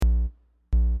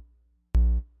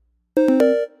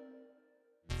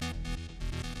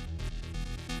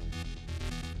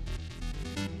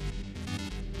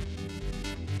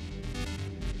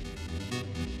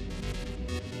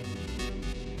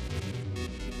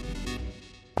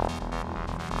Welcome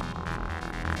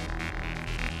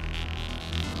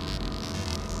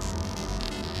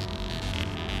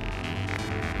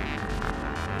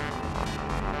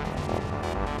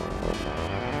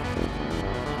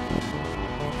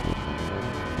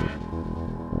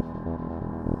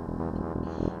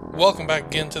back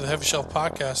again to the Heavyshelf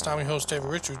podcast. I'm your host, David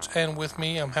Richards, and with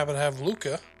me, I'm happy to have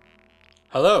Luca.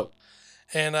 Hello.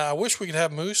 And I wish we could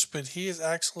have Moose, but he is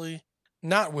actually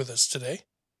not with us today.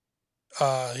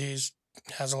 He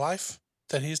has a life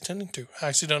that he's tending to. I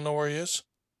actually don't know where he is,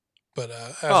 but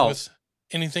with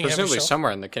anything presumably Heavyshelf,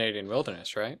 somewhere in the Canadian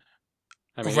wilderness, right?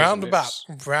 I mean, roundabout.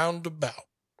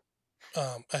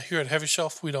 Here at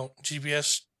Heavyshelf, we don't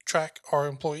GPS track our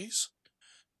employees,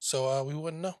 so we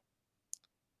wouldn't know.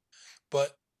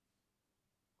 But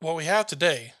what we have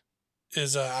today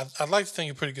is, I'd like to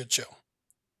think, a pretty good show.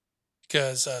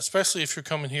 Because, especially if you're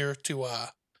coming here to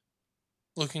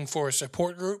looking for a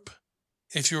support group,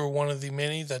 if you were one of the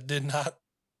many that did not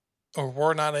or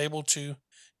were not able to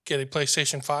get a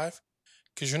PlayStation 5,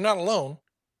 because you're not alone,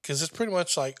 because it's pretty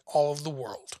much like all of the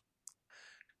world.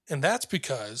 And that's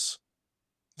because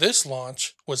this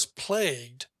launch was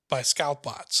plagued by Scalp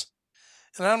bots.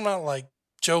 And I'm not like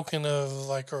joking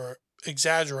or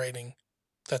exaggerating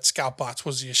that Scalp bots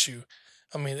was the issue.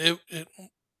 I mean,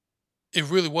 it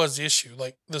really was the issue.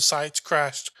 Like, the sites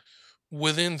crashed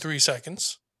within 3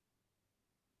 seconds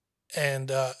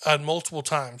and at multiple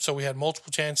times. So we had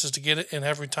multiple chances to get it, and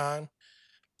every time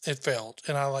it failed.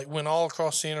 And I went all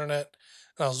across the internet,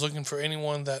 and I was looking for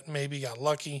anyone that maybe got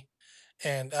lucky.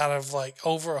 And out of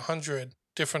over 100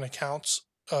 different accounts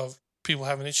of people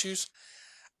having issues,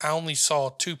 I only saw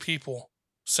 2 people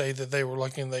say that they were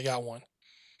lucky and they got one.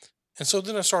 And so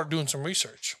then I started doing some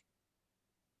research.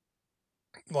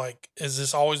 Has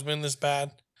this always been this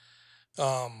bad?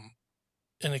 And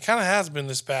it kind of has been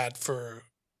this bad for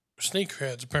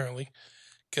sneakerheads, apparently,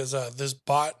 because this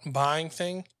bot buying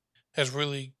thing has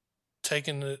really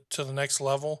taken it to the next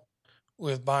level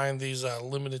with buying these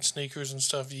limited sneakers and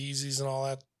stuff, Yeezys and all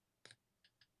that.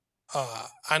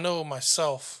 I know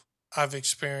myself, I've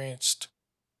experienced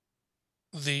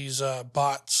these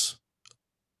bots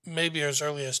maybe as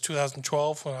early as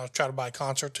 2012 when I was trying to buy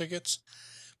concert tickets.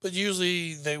 But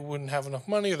usually they wouldn't have enough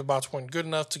money, or the bots weren't good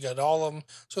enough to get all of them.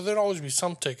 So there'd always be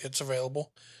some tickets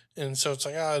available. And so it's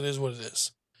like, it is what it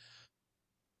is.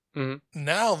 Mm-hmm.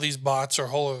 Now these bots are a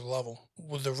whole other level.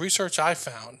 With the research I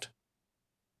found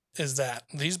is that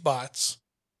these bots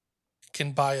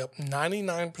can buy up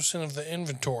 99% of the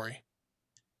inventory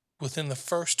within the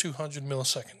first 200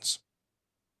 milliseconds.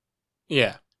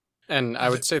 Yeah. And I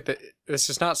would say that this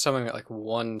is not something that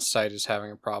one site is having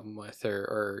a problem with,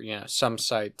 or some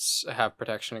sites have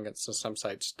protection against it, some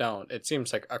sites don't. It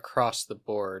seems like across the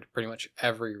board, pretty much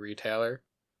every retailer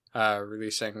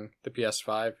releasing the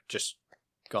PS5 just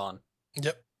gone.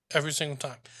 Yep, every single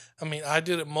time. I mean, I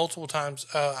did it multiple times.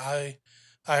 I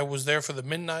was there for the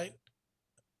midnight.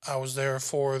 I was there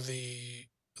for the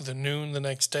noon the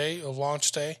next day of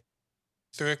launch day,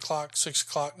 3 o'clock, 6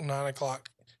 o'clock, 9 o'clock.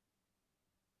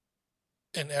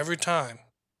 And every time,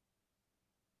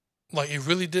 it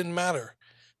really didn't matter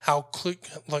how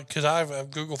because I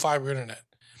have Google Fiber Internet,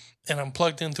 and I'm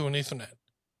plugged in through an Ethernet.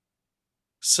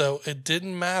 So it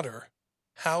didn't matter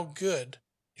how good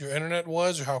your internet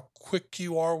was or how quick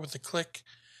you are with the click,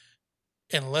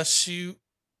 unless you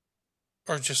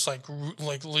are just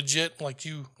legit,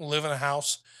 you live in a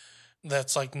house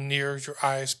that's near your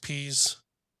ISP's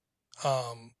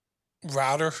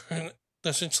router,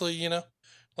 essentially,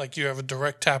 you have a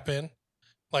direct tap in,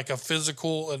 a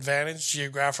physical advantage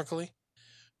geographically.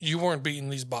 You weren't beating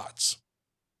these bots.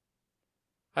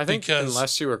 I think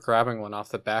unless you were grabbing one off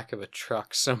the back of a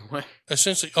truck somewhere.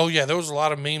 Essentially, there was a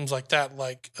lot of memes like that,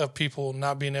 of people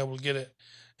not being able to get it.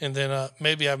 And then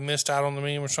maybe I've missed out on the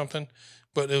meme or something,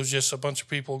 but it was just a bunch of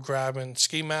people grabbing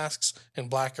ski masks and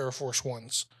black Air Force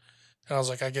Ones. And I was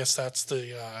like, I guess that's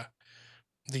the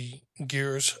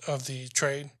gears of the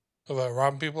trade of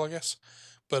robbing people, I guess.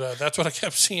 But that's what I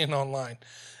kept seeing online.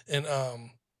 And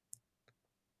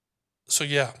so,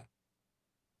 yeah,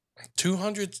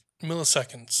 200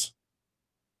 milliseconds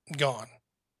gone.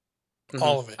 Mm-hmm.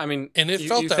 All of it. I mean, and it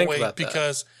felt that way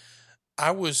because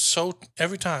I was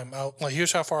every time,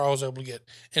 here's how far I was able to get.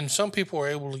 And some people were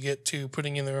able to get to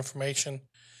putting in their information,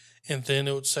 and then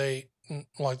it would say,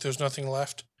 there's nothing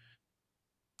left.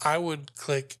 I would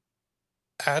click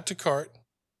add to cart,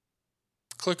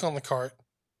 click on the cart,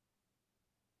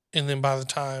 and then by the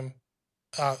time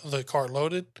the cart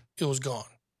loaded, it was gone.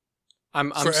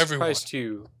 I'm surprised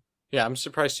you. Yeah, I'm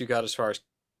surprised you got as far as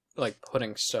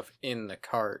putting stuff in the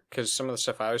cart, because some of the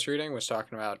stuff I was reading was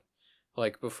talking about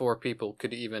like before people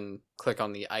could even click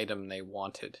on the item they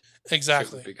wanted, it would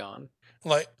Exactly. be gone.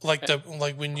 Like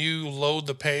when you load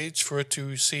the page for it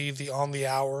to see the on the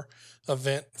hour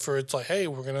event for it's like, hey,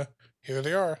 here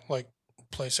they are. Like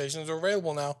PlayStations are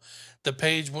available now. The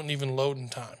page wouldn't even load in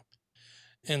time.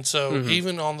 And so Mm-hmm.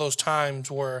 even on those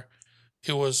times where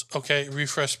it was okay,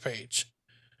 refresh page,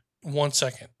 1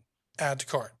 second, add to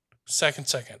cart, second,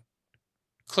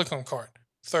 click on cart,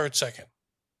 third second,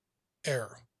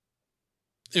 error.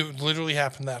 It would literally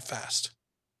happen that fast.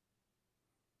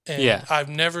 And Yeah. I've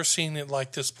never seen it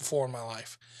like this before in my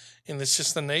life. And it's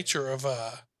just the nature of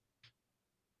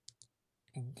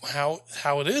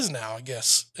how it is now, I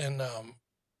guess. And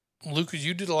Luca,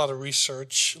 you did a lot of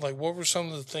research. Like, what were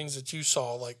some of the things that you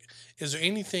saw? Like, is there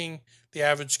anything the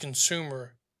average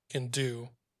consumer can do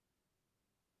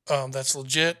that's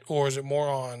legit, or is it more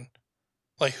on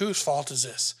like whose fault is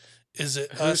this? Is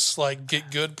it Who's us like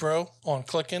Get Good Bro on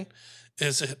clicking?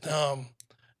 Is it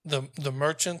the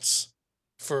merchants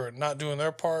for not doing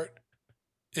their part?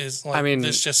 Is I like mean,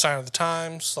 this just sign of the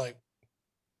times? Like,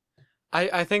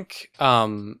 I think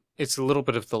it's a little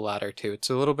bit of the latter too. It's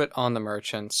a little bit on the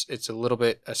merchants. It's a little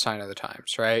bit a sign of the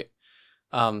times, right?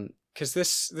 Because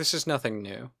this is nothing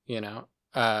new, you know.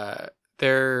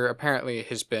 There apparently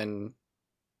has been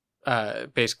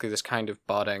basically this kind of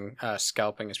botting,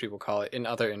 scalping as people call it, in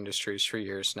other industries for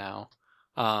years now,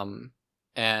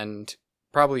 and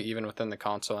probably even within the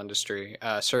console industry.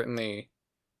 Certainly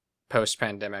post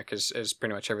pandemic, is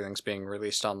pretty much everything's being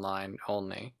released online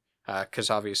only. Because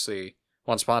obviously,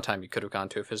 once upon a time, you could have gone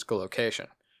to a physical location,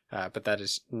 but that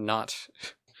is not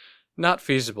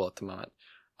feasible at the moment.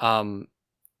 Um,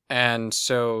 and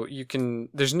so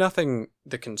there's nothing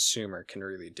the consumer can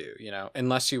really do, you know,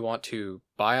 unless you want to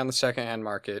buy on the secondhand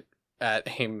market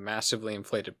at a massively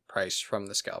inflated price from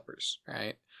the scalpers,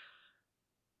 right?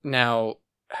 Now,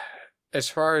 as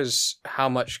far as how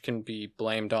much can be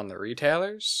blamed on the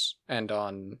retailers and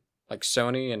on like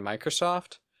Sony and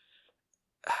Microsoft,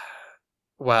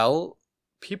 well,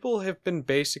 people have been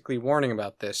basically warning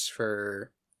about this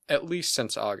for at least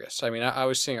since August. I mean, I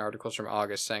was seeing articles from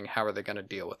August saying, how are they going to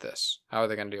deal with this? How are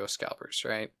they going to deal with scalpers,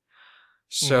 right?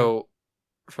 mm-hmm. So,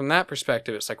 from that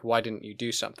perspective, it's like, why didn't you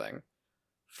do something?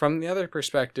 From the other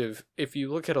perspective, if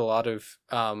you look at a lot of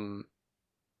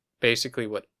basically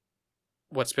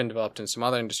what's been developed in some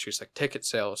other industries like ticket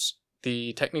sales,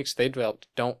 the techniques they developed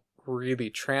don't really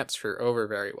transfer over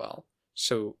very well.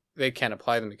 So they can't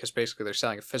apply them because basically they're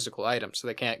selling a physical item. So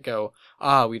they can't go,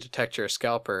 we detect you're a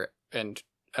scalper and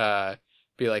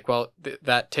be like, well,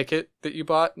 that ticket that you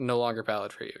bought, no longer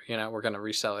valid for you. You know, we're going to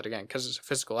resell it again because it's a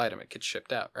physical item. It gets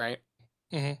shipped out, right?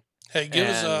 Mm-hmm. Hey, give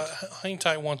us And hang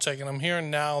tight 1 second. I'm hearing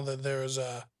now that there's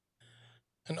an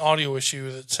audio issue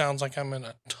that sounds like I'm in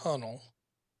a tunnel.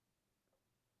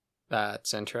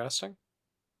 that's interesting.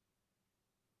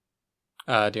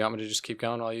 Do you want me to just keep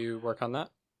going while you work on that?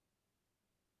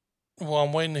 Well,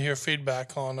 I'm waiting to hear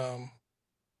feedback on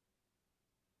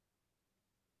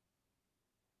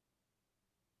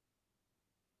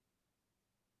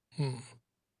hmm.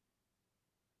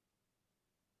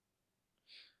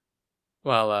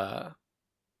 Well, I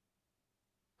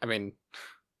mean,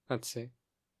 let's see.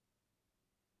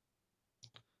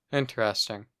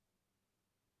 Interesting.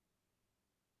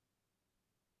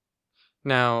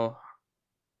 Now,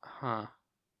 huh.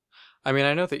 I mean,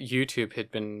 I know that YouTube had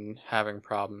been having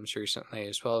problems recently,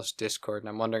 as well as Discord, and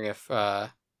I'm wondering if,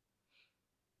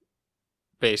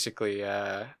 basically,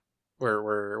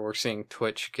 we're seeing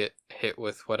Twitch get hit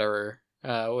with whatever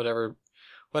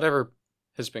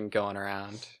has been going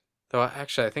around. Though,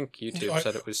 actually, I think YouTube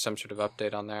said it was some sort of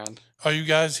update on their end. Are you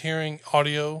guys hearing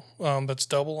audio that's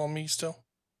double on me still?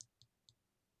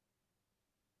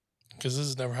 Because this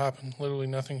has never happened. Literally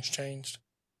nothing's changed.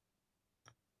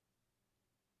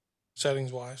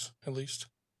 Settings wise, at least.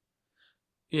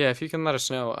 Yeah, if you can let us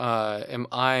know, am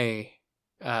I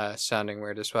sounding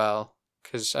weird as well?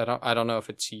 Because I don't know if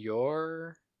it's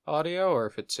your audio or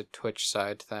if it's a Twitch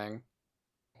side thing.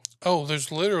 Oh, there's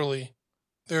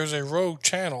a rogue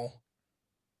channel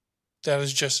that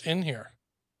is just in here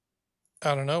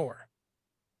out of nowhere.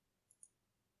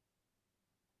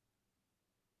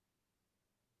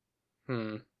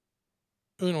 Hmm.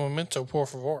 Uno momento, por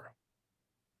favor.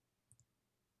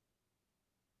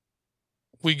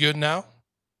 We good now?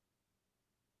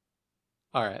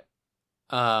 All right.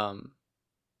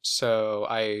 So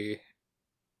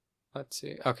let's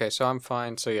see. Okay, so I'm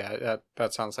fine. So yeah,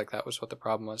 that sounds like that was what the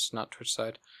problem was, not Twitch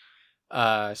side.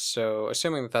 So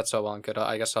assuming that that's all well and good,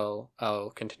 I guess I'll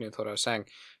continue with what I was saying.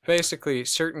 Basically,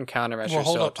 certain countermeasures. Well,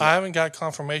 hold up. I haven't got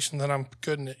confirmation that I'm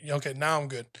good in it. Okay, now I'm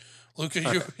good. Luca,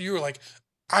 Okay. you were like,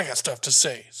 I got stuff to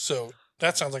say. So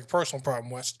that sounds like a personal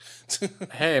problem, West.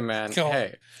 Hey, man. Go on.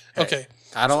 Hey. Okay.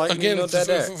 I don't So like again, no dead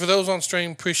air. for those on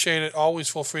stream, appreciate it. Always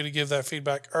feel free to give that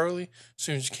feedback early, as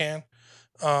soon as you can.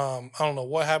 I don't know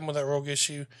what happened with that rogue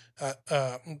issue.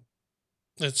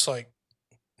 It's like,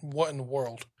 what in the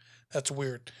world? That's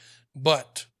weird.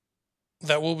 But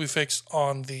that will be fixed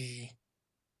on the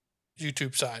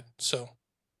YouTube side. So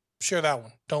share that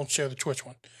one. Don't share the Twitch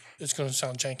one. It's going to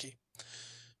sound janky.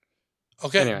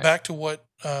 Okay, Anyway. back to what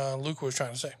Luke was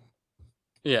trying to say.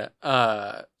 Yeah.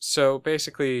 So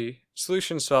basically,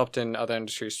 solutions developed in other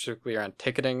industries, specifically around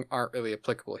ticketing, aren't really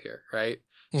applicable here, right?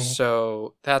 Mhm.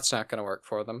 So that's not going to work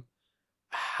for them.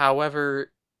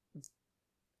 However,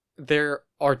 there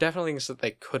are definitely things that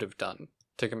they could have done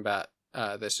to combat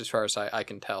this, as far as I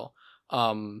can tell.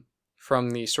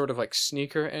 From the sort of like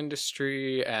sneaker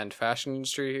industry and fashion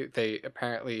industry, they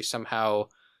apparently somehow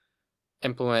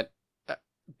implement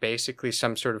basically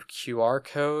some sort of QR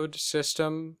code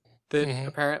system that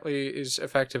apparently is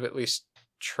effective, at least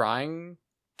trying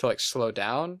to like slow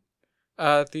down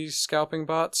these scalping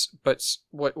bots. But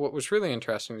what was really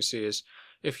interesting to see is,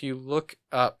 if you look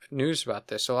up news about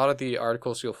this, a lot of the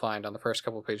articles you'll find on the first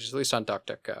couple of pages, at least on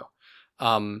DuckDuckGo,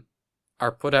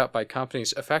 are put out by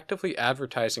companies effectively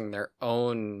advertising their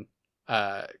own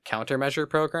countermeasure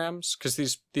programs, because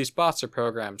these bots are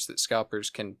programs that scalpers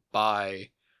can buy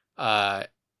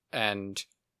and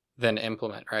then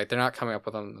implement, right? They're not coming up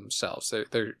with them themselves.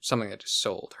 They're something that is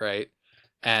sold, right?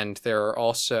 And there are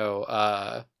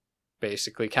also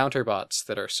basically counterbots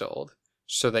that are sold.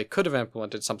 So they could have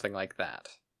implemented something like that.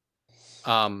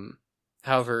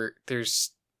 However,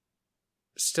 there's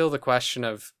still the question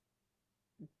of,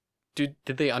 did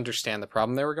they understand the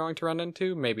problem they were going to run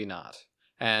into? Maybe not.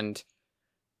 And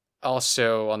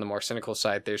also, on the more cynical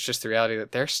side, there's just the reality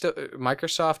that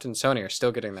Microsoft and Sony are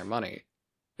still getting their money.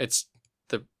 It's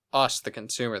the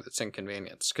consumer, that's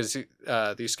inconvenienced, because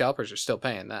these scalpers are still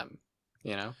paying them.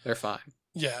 They're fine.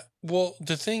 Yeah. Well,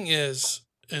 the thing is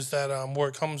that where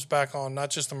it comes back on not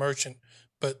just the merchant,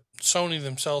 but Sony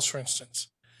themselves, for instance,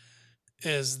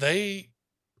 is they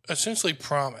essentially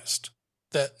promised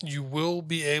that you will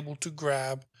be able to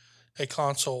grab a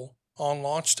console on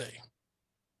launch day,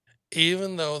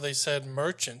 even though they said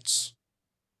merchants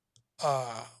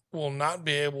will not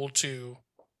be able to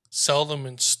sell them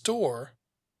in store.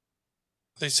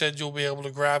 They said you'll be able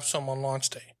to grab some on launch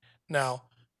day. Now,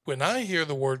 when I hear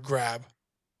the word grab,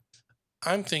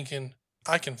 I'm thinking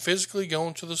I can physically go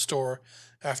into the store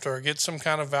after I get some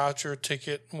kind of voucher,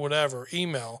 ticket, whatever,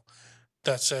 email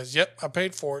that says, yep, I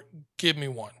paid for it, give me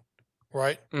one,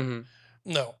 right? Mm-hmm.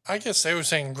 No, I guess they were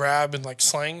saying grab in like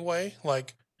slang way,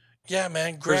 like, yeah,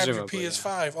 man, grab Presumably, your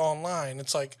PS5 online.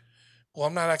 It's like, well,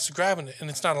 I'm not actually grabbing it, and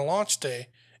it's not a launch day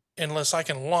unless I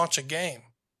can launch a game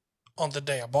on the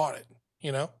day I bought it,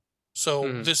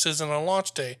 So this isn't a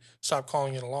launch day. Stop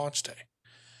calling it a launch day.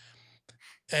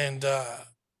 And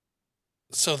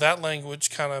so that language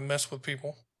kind of messed with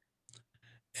people.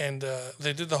 And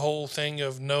they did the whole thing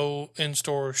of no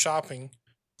in-store shopping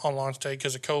on launch day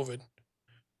because of COVID.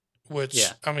 Which,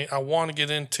 I mean, I want to get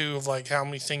into of like how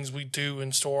many things we do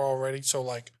in store already. So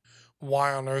like,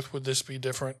 why on earth would this be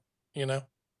different?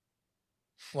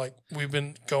 Like, we've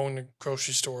been going to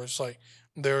grocery stores. Like,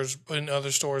 there's been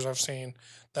other stores I've seen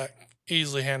that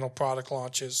easily handle product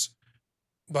launches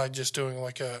by just doing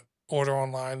like a order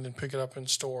online and pick it up in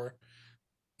store,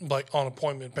 like on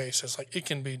appointment basis. Like, it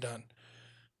can be done.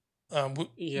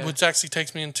 Which actually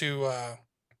takes me into.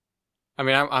 I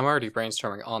mean, I'm already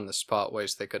brainstorming on the spot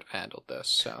ways they could have handled this.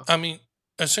 So I mean,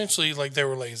 essentially, like, they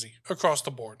were lazy across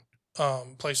the board.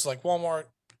 Places like Walmart,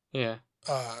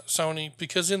 Sony,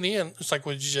 because in the end, it's like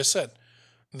what you just said.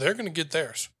 They're going to get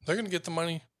theirs. They're going to get the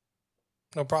money,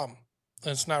 no problem.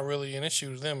 And it's not really an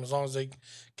issue to them as long as they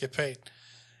get paid.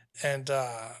 And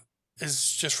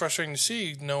it's just frustrating to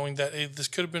see, knowing that this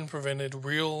could have been prevented.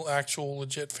 Real, actual,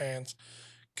 legit fans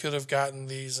could have gotten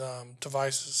these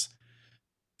devices.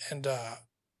 And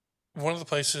one of the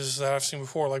places that I've seen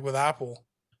before, like with Apple,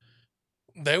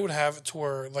 they would have it to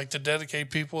where, like, the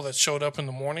dedicated people that showed up in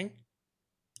the morning,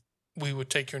 we would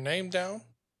take your name down,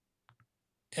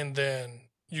 and then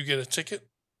you get a ticket,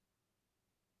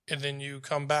 and then you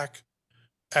come back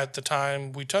at the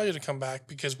time we tell you to come back,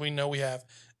 because we know we have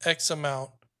X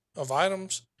amount of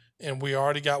items, and we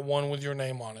already got one with your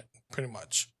name on it, pretty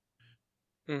much.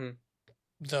 Mm-hmm.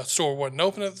 The store wasn't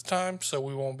open at the time, so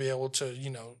we won't be able to,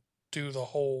 do the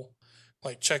whole,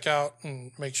 like, checkout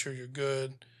and make sure you're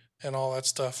good and all that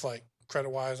stuff, like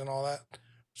credit-wise and all that.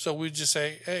 So we just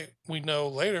say, hey, we know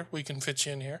later we can fit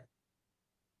you in here.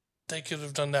 They could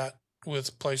have done that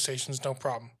with PlayStations, no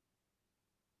problem.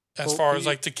 as Well, far as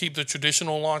like to keep the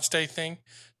traditional launch day thing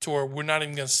to where we're not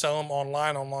even going to sell them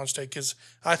online on launch day, because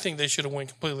I think they should have went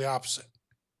completely opposite.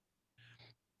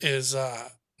 Is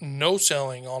no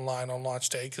selling online on launch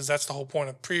day, because that's the whole point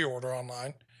of pre-order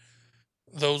online.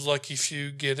 Those lucky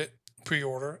few get it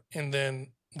pre-order, and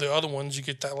then the other ones you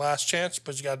get that last chance,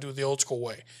 but you got to do it the old school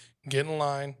way: get in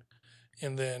line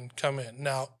and then come in.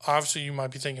 Now, obviously, you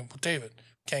might be thinking, well, David,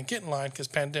 can't get in line because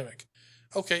pandemic.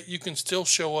 Okay, you can still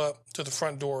show up to the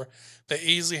front door. They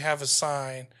easily have a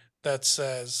sign that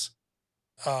says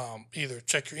either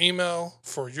check your email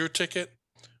for your ticket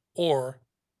or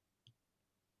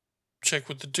check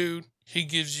with the dude. He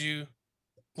gives you,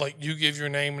 like, you give your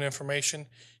name and information.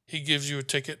 He gives you a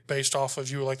ticket based off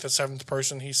of you, like the seventh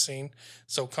person he's seen.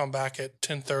 So come back at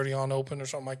 10:30 on open or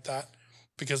something like that,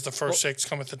 because the first six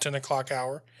come at the 10 o'clock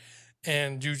hour,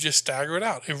 and you just stagger it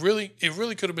out. It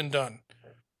really could have been done,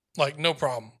 like no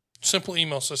problem. Simple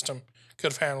email system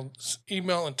could have handled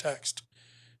email and text.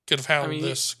 Could have handled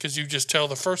this, because you just tell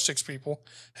the first six people,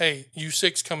 hey, you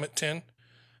six come at 10.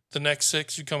 The next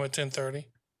six you come at 10:30.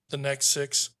 The next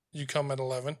six you come at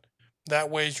 11. That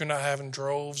way you're not having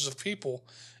droves of people,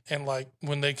 and like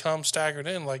when they come staggered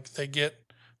in, like they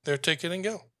get their ticket and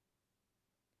go.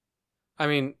 I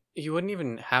mean, you wouldn't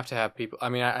even have to have people. I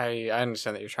mean, I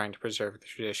understand that you're trying to preserve the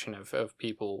tradition of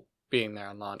people being there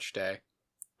on launch day.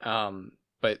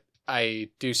 But I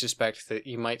do suspect that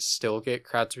you might still get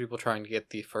crowds of people trying to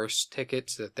get the first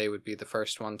tickets, that they would be the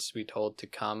first ones to be told to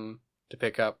come to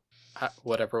pick up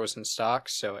whatever was in stock.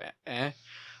 So,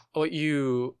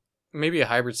 maybe a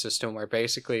hybrid system where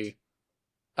basically,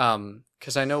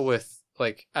 because I know with,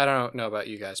 like, I don't know about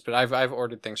you guys, but I've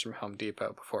ordered things from Home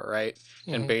Depot before, right?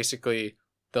 Mm-hmm. And basically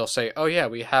they'll say, oh yeah,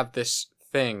 we have this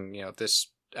thing,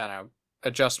 this, I don't know,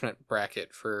 adjustment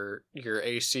bracket for your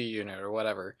AC unit or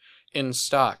whatever in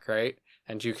stock, right?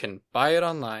 And you can buy it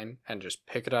online and just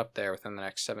pick it up there within the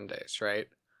next 7 days, right?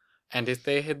 And if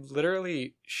they had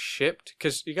literally shipped,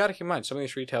 because you got to keep in mind, some of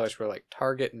these retailers were like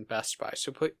Target and Best Buy,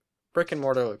 so brick and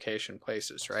mortar location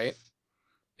places, right?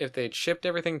 If they'd shipped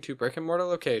everything to brick and mortar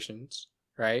locations,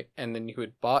 right, and then you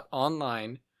had bought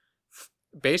online,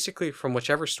 basically from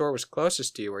whichever store was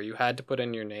closest to you, where you had to put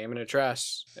in your name and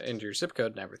address and your zip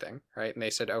code and everything, right? And they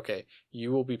said, okay,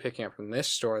 you will be picking up from this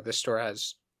store. This store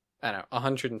has, I don't know,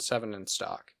 107 in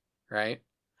stock, right?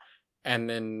 And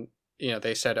then,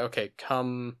 they said, okay,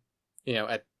 come,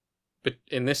 but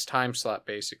in this time slot,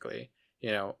 basically,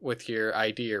 with your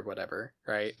ID or whatever,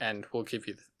 right? And we'll give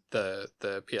you the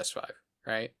PS5,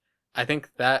 right? I think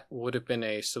that would have been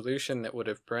a solution that would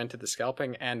have prevented the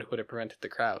scalping and would have prevented the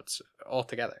crowds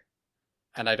altogether.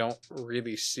 And I don't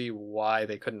really see why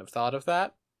they couldn't have thought of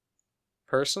that,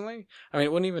 personally. I mean,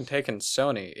 it wouldn't even taken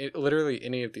Sony. Literally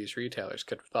any of these retailers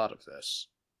could have thought of this,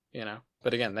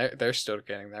 But again, they're still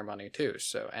getting their money too,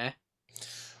 so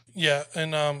Yeah,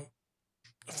 and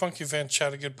Funky Vance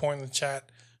had a good point in the chat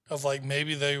of like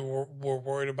maybe they were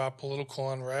worried about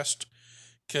political unrest,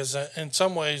 because in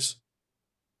some ways,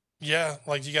 yeah,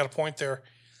 like you got a point there,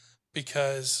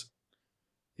 because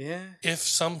if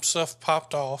some stuff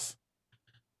popped off,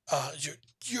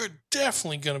 you're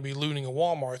definitely going to be looting a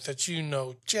Walmart that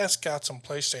just got some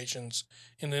PlayStations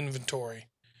in inventory,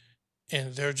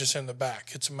 and they're just in the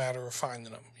back. It's a matter of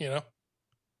finding them,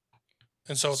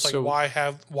 And so it's like, why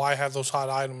have those hot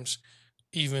items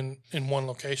even in one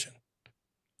location?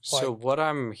 So what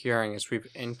I'm hearing is we've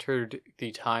entered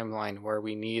the timeline where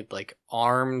we need like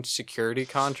armed security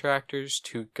contractors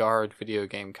to guard video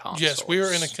game consoles. Yes, we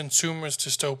are in a consumerist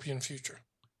dystopian future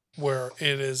where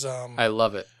it is I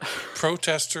love it.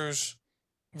 protesters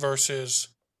versus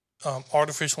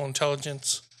artificial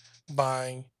intelligence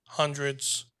buying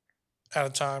hundreds at a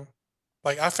time.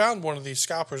 Like I found one of these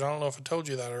scalpers. I don't know if I told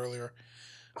you that earlier,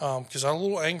 because I was a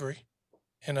little angry,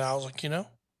 and I was like,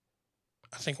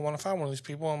 I think I want to find one of these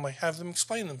people and like have them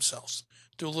explain themselves,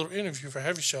 do a little interview for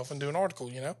Heavyshelf and do an article,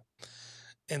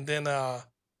 And then I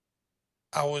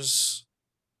was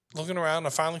looking around and I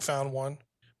finally found one,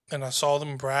 and I saw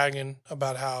them bragging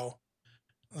about how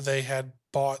they had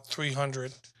bought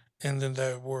 300 and then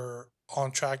they were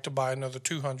on track to buy another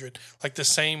 200, like the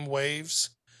same waves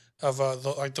of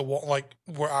like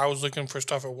where I was looking for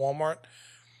stuff at Walmart.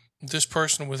 This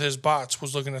person with his bots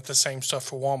was looking at the same stuff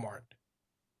for Walmart.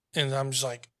 And I'm just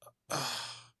like,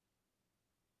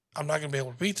 I'm not going to be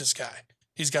able to beat this guy.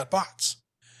 He's got bots.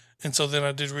 And so then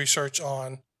I did research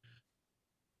on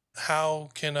how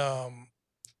can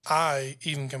I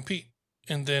even compete.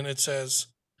 And then it says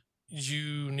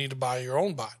you need to buy your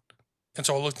own bot. And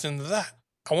so I looked into that.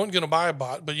 I wasn't going to buy a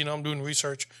bot, but I'm doing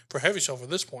research for Heavyshelf at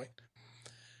this point.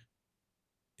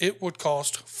 it would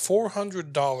cost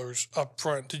 $400 up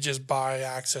front to just buy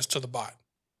access to the bot.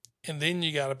 And then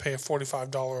you got to pay a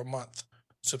 $45 a month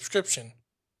subscription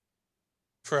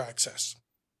for access.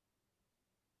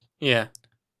 Yeah.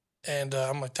 And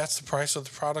I'm like, that's the price of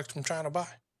the product I'm trying to buy.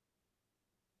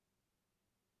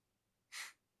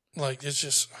 Like, it's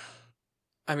just...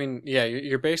 I mean, yeah,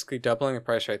 you're basically doubling the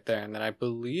price right there. And then I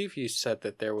believe you said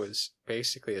that there was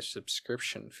basically a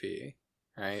subscription fee,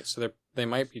 right? So they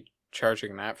might be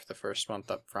charging that for the first month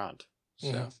up front.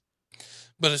 So. Mm-hmm.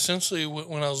 But essentially,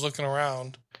 when I was looking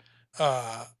around,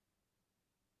 there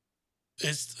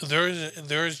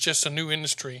is just a new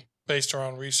industry based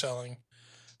around reselling.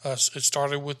 It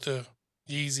started with the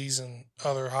Yeezys and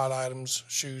other hot items,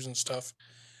 shoes and stuff.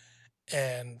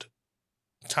 And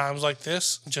times like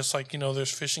this, just like,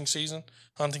 there's fishing season,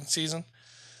 hunting season,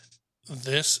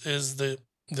 this is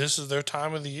their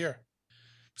time of the year.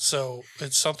 So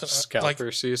it's something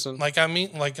scalper season.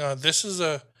 This is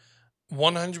a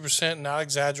 100% not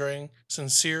exaggerating,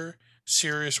 sincere,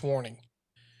 serious warning.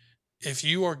 If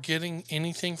you are getting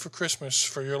anything for Christmas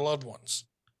for your loved ones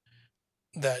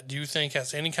that you think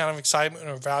has any kind of excitement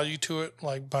or value to it,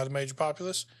 like by the major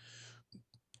populace,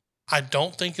 I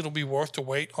don't think it'll be worth the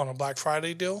wait on a Black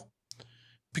Friday deal,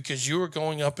 because you are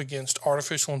going up against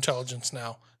artificial intelligence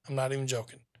now. I'm not even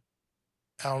joking.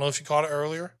 I don't know if you caught it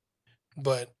earlier,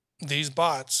 but these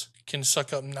bots can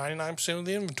suck up 99% of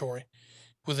the inventory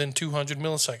within 200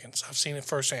 milliseconds. I've seen it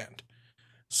firsthand.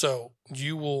 So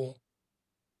you will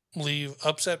leave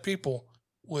upset people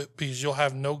because you'll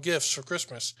have no gifts for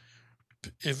Christmas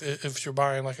if you're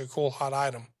buying like a cool hot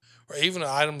item, or even an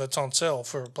item that's on sale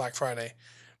for Black Friday.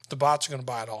 The bots are going to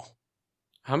buy it all.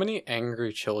 How many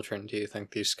angry children do you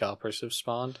think these scalpers have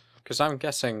spawned? Because I'm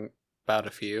guessing about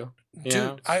a few.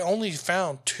 Dude, I only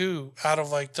found 2 out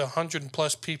of like the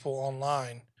 100+ people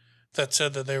online that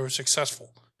said that they were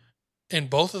successful. And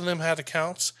both of them had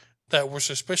accounts that were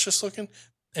suspicious looking,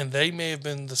 and they may have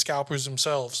been the scalpers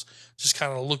themselves, just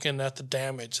kind of looking at the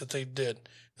damage that they did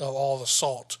of all the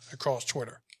salt across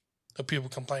Twitter. The people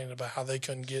complaining about how they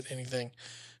couldn't get anything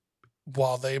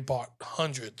while they bought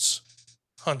hundreds.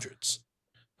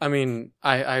 I mean,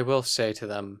 I will say to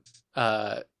them,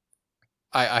 I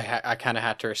kind of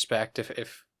had to respect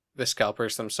if the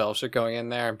scalpers themselves are going in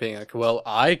there and being like, well,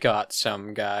 I got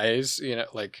some, guys,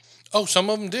 like... Oh, some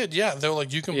of them did, yeah. They're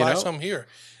like, you can buy some here.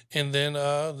 And then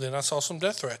I saw some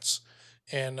death threats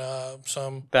and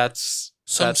some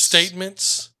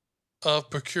statements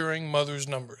of procuring mothers'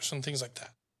 numbers and things like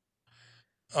that.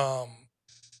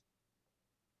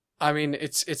 I mean,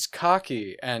 it's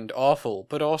cocky and awful,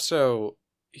 but also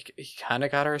you kind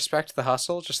of gotta respect the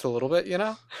hustle just a little bit,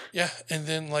 Yeah, and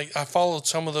then like I followed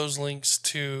some of those links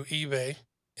to eBay,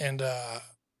 and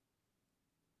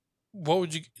what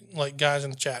would you like, guys in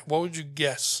the chat? What would you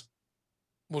guess?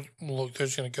 Well, look, they're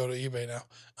just gonna go to eBay now.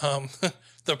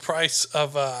 The price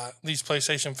of these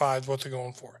PlayStation 5s, what they're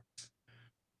going for?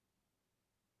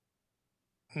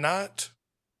 Not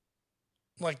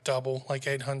like double, like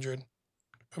 800,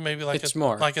 or maybe like it's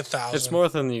more, like 1,000. It's more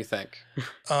than you think.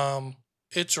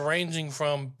 It's ranging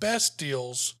from best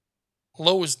deals.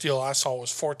 Lowest deal I saw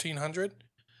was 1,400,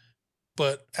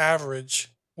 but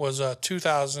average was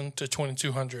 2,000 to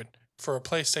 2,200 for a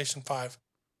PlayStation 5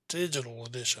 digital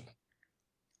edition.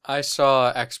 I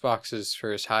saw Xboxes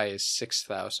for as high as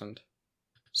 6,000.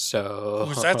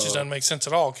 So that just doesn't make sense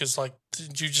at all, because like,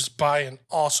 did you just buy an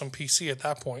awesome PC at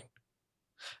that point?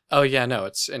 Oh yeah, no,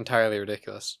 it's entirely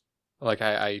ridiculous. Like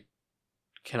I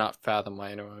cannot fathom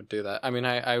why anyone would do that. I mean,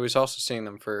 I was also seeing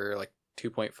them for like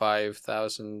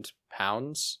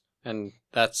 £2,500, and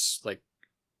that's like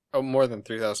more than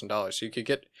 $3,000. So you could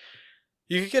get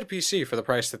a PC for the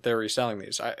price that they're reselling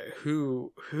these.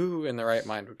 Who in their right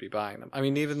mind would be buying them? I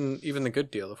mean, even the good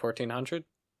deal, the 1,400,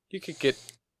 you could get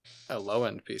a low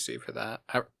end PC for that.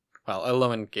 A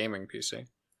low end gaming PC.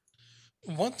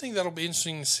 One thing that'll be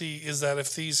interesting to see is that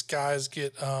if these guys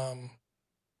get, I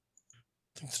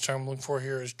think the term I'm looking for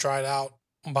here is dried out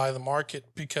by the market,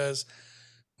 because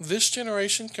this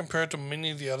generation, compared to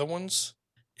many of the other ones,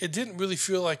 it didn't really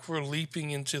feel like we're leaping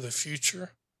into the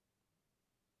future.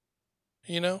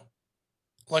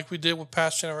 Like we did with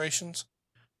past generations.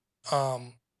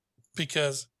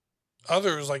 Because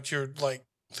others, like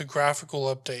the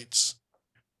graphical updates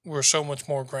were so much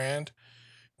more grand.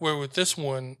 Where with this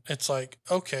one, it's like,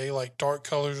 okay, like dark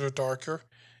colors are darker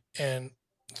and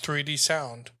 3D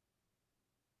sound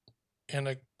and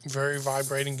a very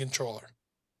vibrating controller.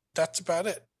 That's about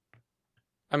it.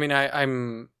 I mean, I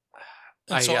don't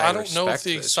know if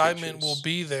the excitement will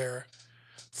be there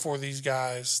for these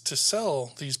guys to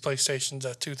sell these PlayStations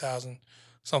at $2,000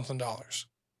 something.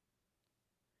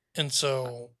 And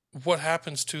so, what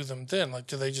happens to them then? Like,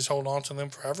 do they just hold on to them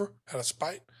forever out of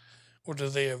spite, or do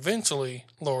they eventually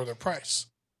lower their price?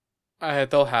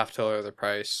 They'll have to lower the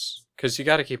price because you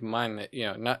got to keep in mind that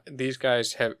not these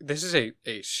guys have this is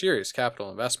a serious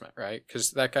capital investment, right?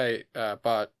 Because that guy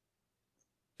bought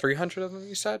 300 of them.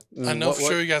 You said. I And know what for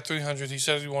sure he got 300. He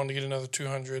said he wanted to get another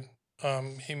 200.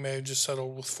 He may have just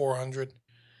settled with 400.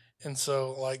 And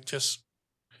so, like, just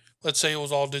let's say it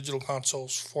was all digital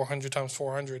consoles, 400 times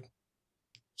 400,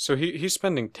 So he's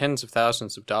spending tens of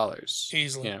thousands of dollars,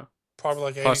 easily. Probably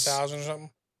like plus 80,000 or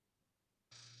something.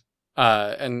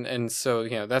 and so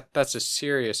that's a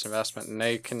serious investment, and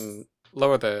they can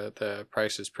lower the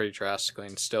prices pretty drastically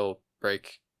and still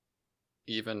break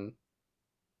even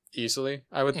easily,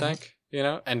 I would Mhm. think.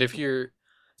 And if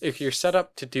you're set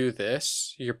up to do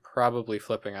this, you're probably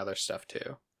flipping other stuff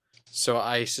too. So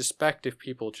I suspect if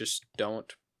people just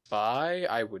don't buy,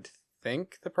 I would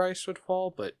think the price would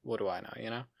fall, but what do I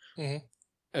know? hmm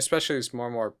Especially as more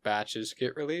and more batches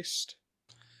get released,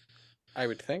 I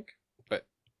would think. But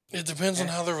It depends on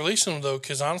eh. how they're releasing them, though,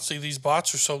 because honestly, these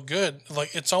bots are so good.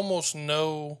 Like, it's almost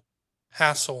no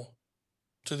hassle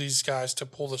to these guys to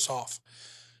pull this off.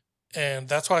 And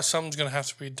that's why something's going to have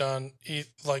to be done.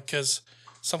 Like, because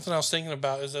something I was thinking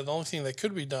about is that the only thing that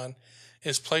could be done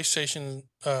is PlayStation.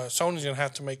 Sony's going to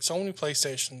have to make so many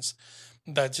PlayStations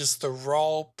that just the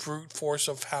raw brute force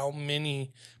of how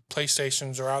many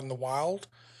PlayStations are out in the wild,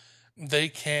 they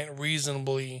can't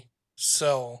reasonably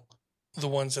sell the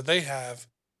ones that they have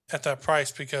at that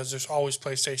price because there's always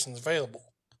PlayStations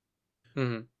available.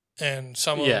 Mhm. And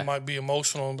some of them Yeah. might be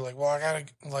emotional and be like, well,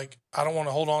 I don't want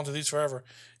to hold on to these forever.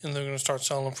 And they're going to start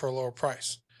selling them for a lower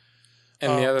price.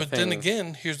 And the other But then thing,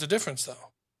 again, here's the difference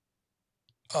though.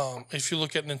 If you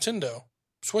look at Nintendo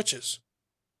Switches,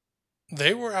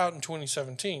 they were out in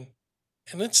 2017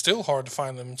 and it's still hard to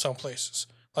find them in some places.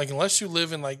 Like, unless you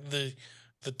live in like the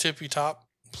tippy top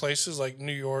places like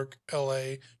New York,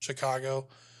 LA, Chicago,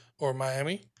 or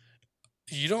Miami,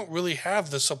 you don't really have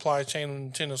the supply chain of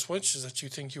Nintendo Switches that you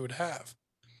think you would have.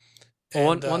 well,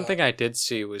 one And one thing I did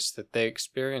see was that they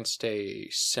experienced a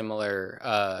similar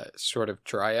sort of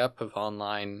dry up of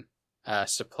online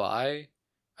supply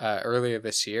earlier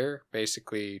this year,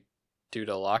 basically due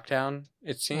to lockdown,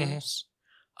 it mhm. seems.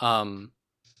 Um,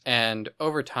 and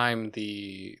over time,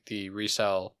 the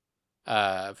resale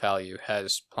value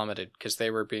has plummeted because they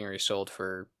were being resold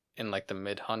for in like the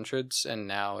mid hundreds, and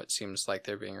now it seems like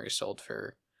they're being resold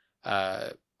for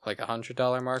uh like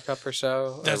 $100 markup or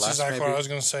so, or That's less exactly what I maybe. was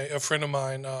going to say. A friend of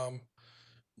mine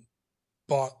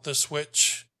bought the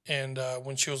Switch, and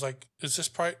when she was like, "Is this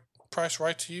price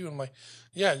right to you?" I'm like,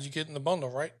 "Yeah, you get in the bundle,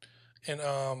 right?" And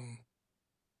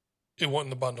it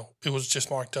wasn't the bundle; it was just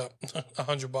marked up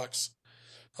 $100.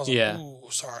 I was like, Yeah.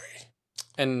 "Ooh, sorry."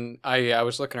 And I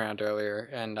was looking around earlier,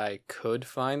 and I could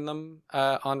find them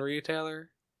on retailer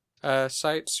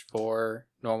sites for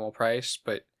normal price,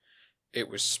 but it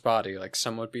was spotty. Like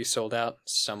some would be sold out,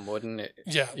 some wouldn't.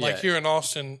 Yeah, like Yeah, here in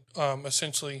Austin,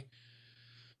 essentially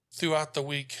throughout the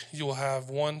week, you will have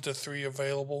 1 to 3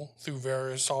 available through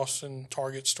various Austin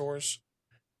Target stores,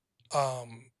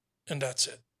 and that's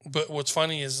it. But what's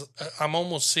funny is I'm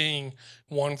almost seeing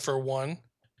one for one.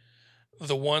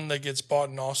 The one that gets bought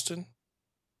in Austin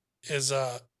is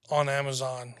on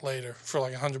Amazon later for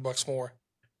like $100 more.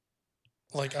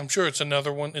 Like, I'm sure it's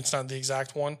another one. It's not the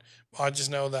exact one. I just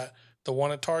know that the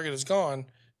one at Target is gone,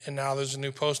 and now there's a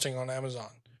new posting on Amazon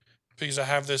because I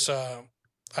have this.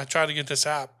 I tried to get this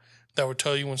app that would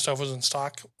tell you when stuff was in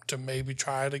stock to maybe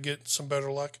try to get some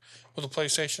better luck with a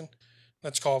PlayStation.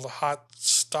 That's called the Hot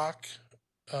Stock.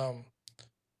 Um,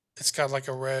 it's got like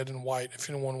a red and white. If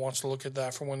anyone wants to look at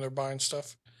that for when they're buying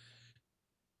stuff,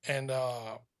 and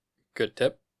good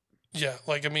tip. yeah,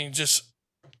 like I mean, just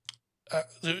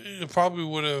it probably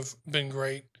would have been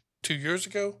great 2 years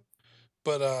ago,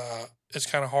 but it's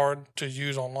kind of hard to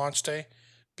use on launch day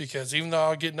because even though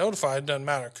I get notified, it doesn't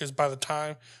matter because by the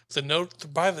time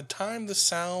the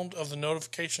sound of the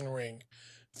notification ring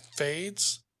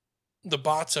fades, the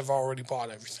bots have already bought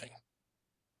everything.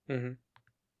 Hmm.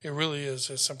 It really is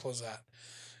as simple as that.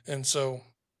 And so,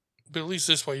 but at least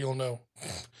this way you'll know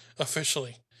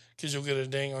officially because you'll get a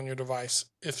ding on your device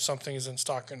if something is in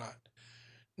stock or not.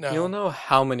 You'll Now, know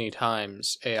how many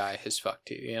times AI has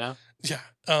fucked you. yeah,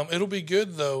 it'll be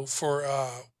good though for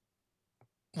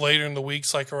later in the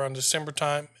weeks, like around December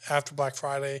time after Black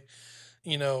Friday.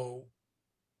 You know,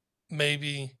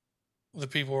 maybe the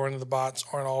people running the bots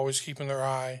aren't always keeping their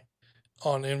eye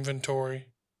on inventory.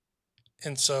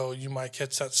 And so you might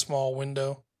catch that small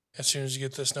window as soon as you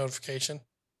get this notification.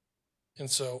 And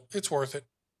so it's worth it.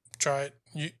 Try it.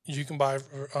 you can buy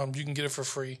you can get it for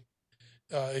free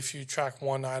if you track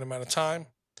one item at a time.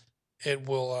 It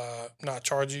will not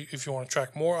charge you. If you want to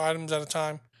track more items at a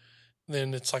time,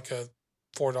 then it's like a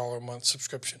 $4 a month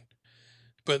subscription.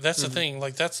 But that's the Mm-hmm. thing.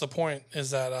 Like that's the point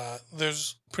is that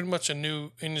there's pretty much a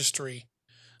new industry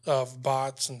of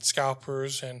bots and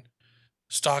scalpers and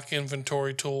stock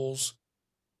inventory tools,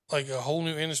 like a whole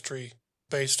new industry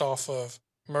based off of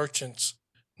merchants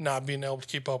not being able to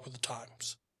keep up with the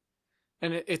times.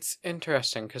 And it's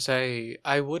interesting because I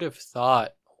would have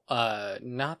thought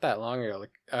not that long ago,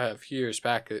 like a few years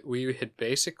back, that we had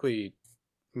basically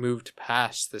moved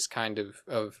past this kind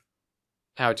of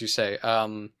how would you say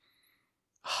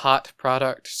hot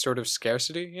product sort of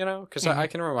scarcity, you know? Because Mm-hmm. I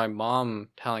can remember my mom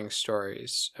telling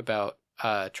stories about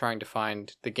trying to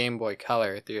find the Game Boy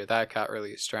Color the year that got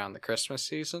released around the Christmas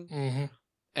season, Mm-hmm.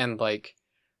 and like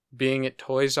being at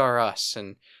Toys R Us,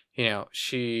 and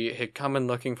she had come in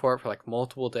looking for it for like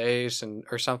multiple days and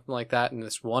or something like that, and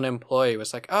this one employee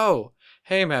was like, "Oh,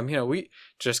 hey ma'am, we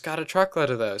just got a truckload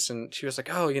of those," and she was like,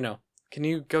 "Oh, can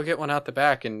you go get one out the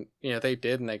back?" And they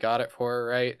did, and they got it for her,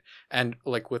 right? And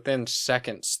like within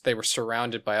seconds they were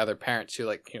surrounded by other parents who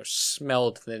like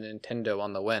smelled the Nintendo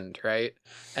on the wind, right?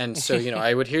 And so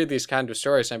I would hear these kind of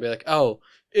stories and I'd be like, "Oh,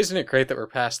 isn't it great that we're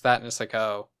past that?" And it's like,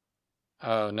 oh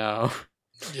no.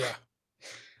 Yeah.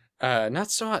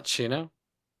 Not so much.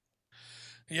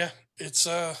 Yeah. It's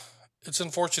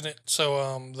unfortunate.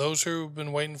 So those who've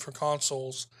been waiting for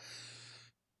consoles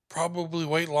probably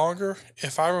wait longer.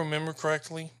 If I remember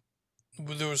correctly,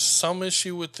 there was some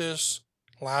issue with this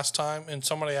last time, and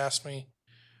somebody asked me,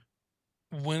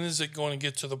 when is it going to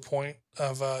get to the point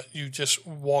of you just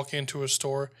walk into a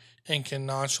store and can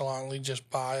nonchalantly just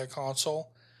buy a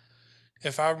console?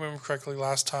 If I remember correctly,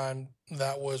 last time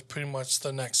that was pretty much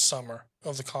the next summer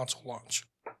of the console launch.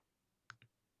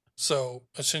 So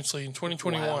essentially, in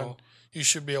 2021, Wow. you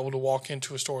should be able to walk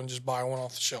into a store and just buy one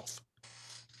off the shelf.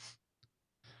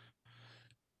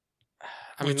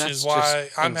 I mean, Which is that's just why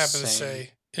I'm happy to insane.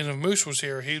 say, and if Moose was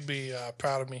here, he'd be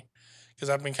proud of me because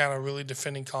I've been kind of really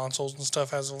defending consoles and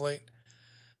stuff as of late.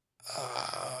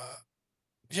 Uh,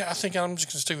 yeah, I think I'm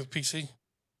just gonna stick with PC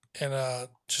and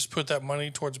just put that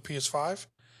money towards a PS5.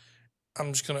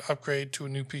 I'm just gonna upgrade to a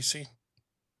new PC.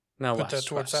 Now, Put that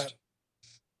towards that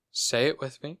say it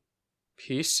with me.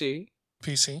 PC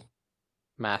PC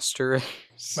Master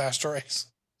Race. Master Race.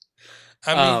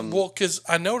 I mean, um, well, because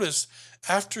I noticed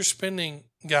after spending,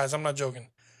 guys, I'm not joking.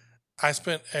 I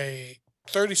spent a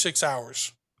 36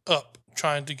 hours up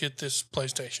trying to get this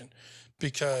PlayStation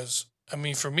because, I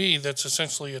mean, for me, that's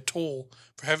essentially a tool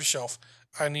for Heavyshelf.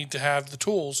 I need to have the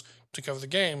tools to cover the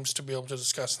games to be able to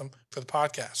discuss them for the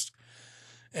podcast.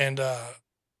 And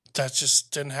that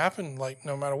just didn't happen, like,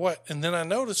 no matter what. And then I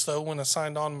noticed, though, when I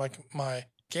signed on my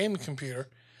gaming computer,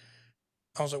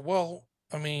 I was like, well,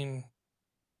 I mean,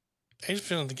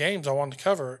 80% of the games I wanted to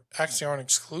cover actually aren't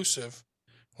exclusive.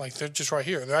 Like, they're just right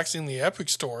here. They're actually in the Epic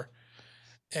Store.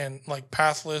 And like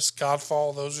Pathless,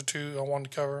 Godfall, those are two I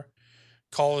wanted to cover.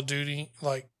 Call of Duty,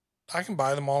 like I can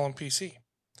buy them all on PC.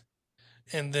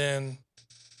 And then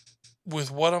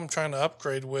with what I'm trying to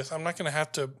upgrade with, I'm not going to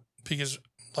have to, because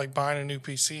like buying a new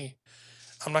PC,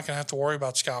 I'm not going to have to worry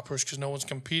about scalpers because no one's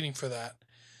competing for that.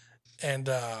 And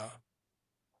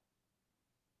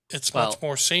it's much well,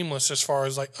 more seamless as far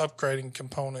as like upgrading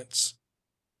components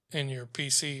in your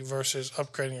PC versus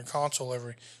upgrading your console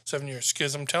every 7 years.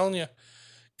 Because I'm telling you,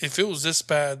 if it was this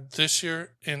bad this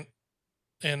year in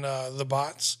the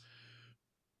bots,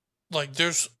 like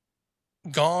there's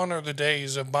gone are the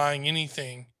days of buying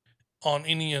anything on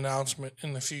any announcement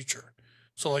in the future.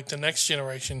 So like the next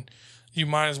generation, you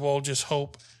might as well just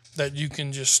hope that you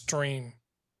can just stream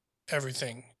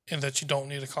everything and that you don't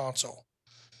need a console.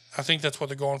 I think that's what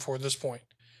they're going for at this point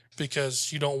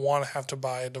because you don't want to have to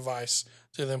buy a device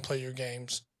to then play your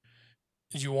games.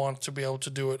 You want to be able to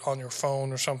do it on your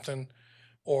phone or something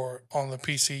or on the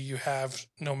PC you have,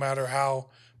 no matter how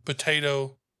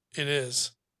potato it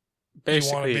is. You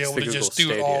want to basically, be it's able the to Google just do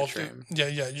it Stadia all through. dream.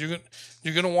 Yeah.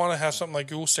 You're gonna want to have something like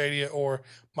Google Stadia or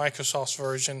Microsoft's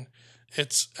version. I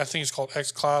think it's called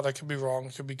xCloud. I could be wrong.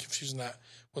 I could be confusing that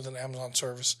with an Amazon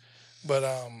service, but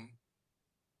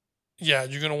yeah,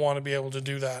 you're gonna want to be able to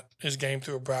do that as game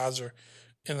through a browser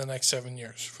in the next 7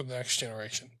 years for the next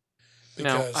generation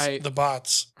Now, because I the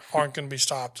bots aren't going to be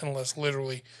stopped unless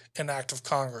literally an act of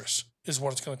Congress is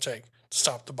what it's going to take to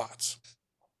stop the bots.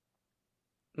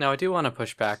 now I do want to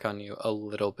push back on you a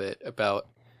little bit about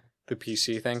the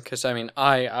PC thing because I mean,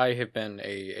 I have been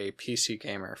a PC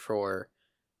gamer for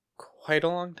quite a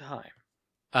long time.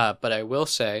 But I will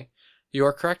say You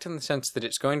are correct in the sense that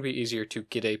it's going to be easier to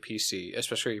get a PC,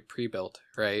 especially pre-built,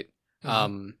 right?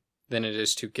 Hmm. Than it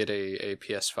is to get a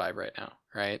PS5 right now,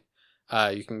 right?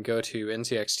 You can go to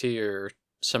NZXT or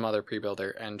some other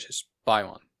pre-builder and just buy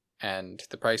one, and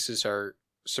the prices are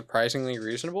surprisingly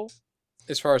reasonable,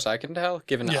 as far as I can tell.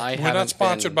 Given Yeah, I we're not haven't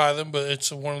sponsored been, by them, but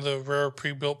it's one of the rare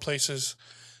pre-built places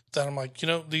that I'm like,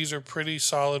 these are pretty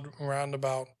solid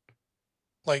roundabout,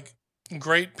 like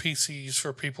great PCs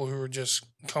for people who are just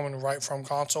coming right from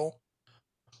console,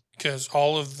 because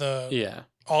yeah,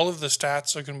 all of the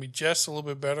stats are going to be just a little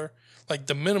bit better. Like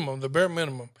the bare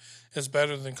minimum is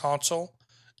better than console,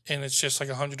 and it's just like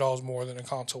 $100 more than a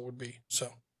console would be. So,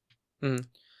 mm.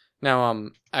 Now,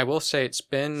 I will say it's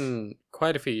been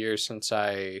quite a few years since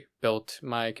I built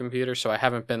my computer, so I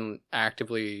haven't been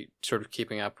actively sort of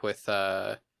keeping up with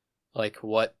like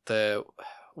what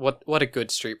a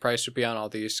good street price would be on all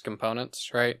these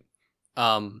components, right?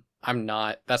 I'm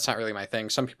not. That's not really my thing.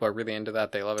 Some people are really into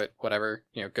that. They love it. Whatever,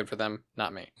 good for them.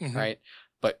 Not me, hmm. right?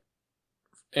 But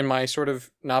in my sort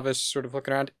of novice sort of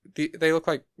looking around, they look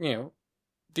like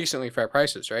decently fair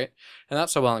prices, right? And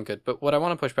that's all well and good. But what I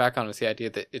want to push back on is the idea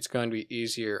that it's going to be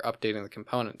easier updating the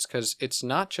components, because it's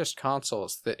not just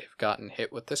consoles that have gotten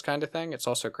hit with this kind of thing. It's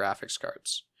also graphics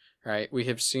cards, right? We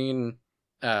have seen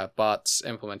bots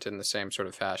implemented in the same sort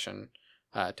of fashion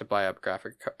to buy up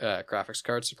graphics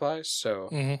card supplies. So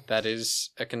Hmm. that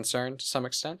is a concern to some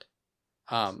extent.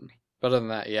 But other than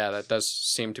that, yeah, that does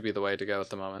seem to be the way to go at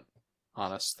the moment,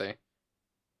 honestly.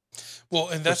 Well,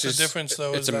 and that's Which the is, difference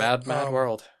though, it's is a that mad, mad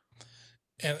world.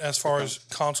 and as Keep far going. as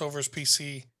console versus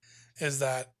PC, is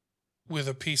that with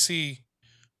a PC,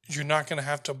 you're not going to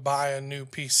have to buy a new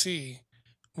PC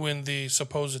when the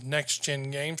supposed next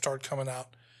gen games start coming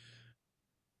out.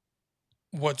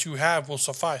 What you have will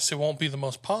suffice. It won't be the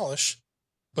most polished,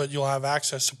 but you'll have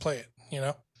access to play it.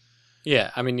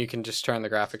 Yeah, I mean, you can just turn the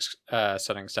graphics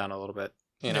settings down a little bit,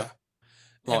 Yeah.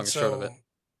 long And and short of so, it.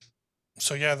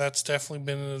 so yeah, that's definitely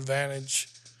been an advantage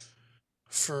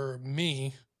for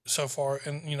me so far.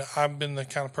 And, I've been the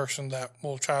kind of person that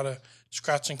will try to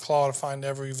scratch and claw to find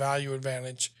every value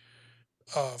advantage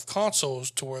of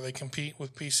consoles to where they compete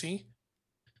with PC.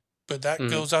 But that Hmm.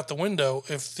 goes out the window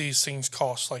if these things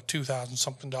cost like 2,000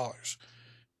 something dollars,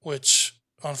 which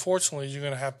unfortunately you're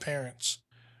going to have parents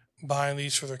buying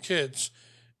these for their kids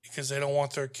because they don't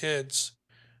want their kids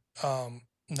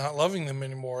not loving them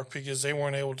anymore because they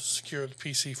weren't able to secure the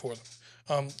PC for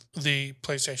them, the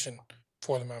PlayStation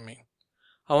for them. I mean,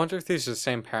 I wonder if these are the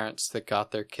same parents that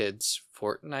got their kids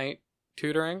Fortnite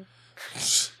tutoring.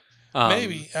 Um,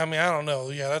 maybe. I mean, I don't know.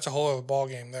 Yeah, that's a whole other ball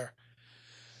game there.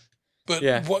 But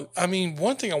yeah,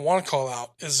 one thing I want to call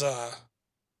out is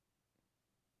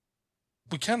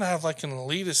we kind of have like an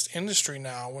elitist industry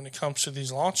now when it comes to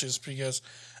these launches because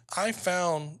I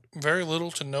found very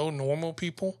little to no normal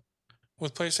people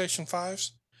with PlayStation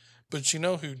 5s. But you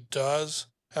know who does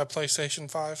have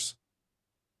PlayStation 5s?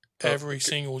 oh, Every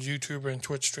single YouTuber and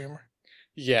Twitch streamer.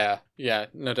 yeah,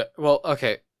 no, well,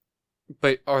 okay,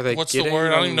 but are they What's the getting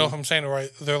word? I don't even know if them I'm saying it right.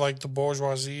 They're like the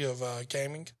bourgeoisie of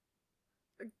gaming.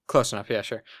 close enough? Yeah,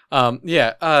 sure.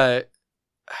 Yeah,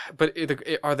 but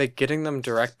are they getting them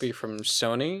directly from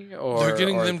Sony, They're or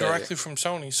getting are them they? directly from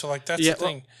Sony. So, like, that's the Yeah, well,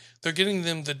 thing. They're getting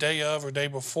them the day of or day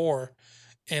before.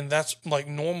 And that's like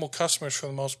normal customers for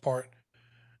the most part.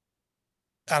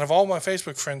 Out of all my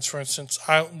Facebook friends, for instance,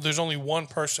 there's only one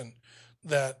person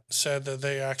that said that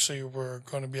they actually were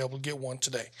going to be able to get one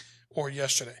today or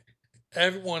yesterday.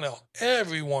 Everyone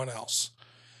else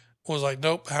was like,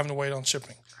 nope, having to wait on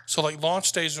shipping. So like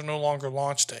launch days are no longer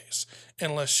launch days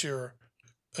unless you're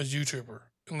a YouTuber,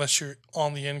 unless you're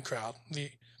on the in crowd,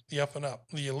 the up and up,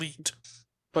 the elite.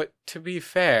 but to be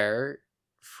fair,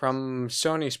 from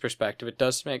Sony's perspective, it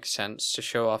does make sense to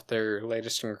show off their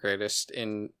latest and greatest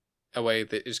in a way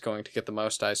that is going to get the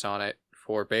most eyes on it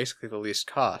for basically the least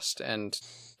cost. And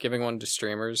giving one to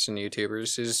streamers and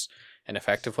YouTubers is an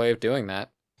effective way of doing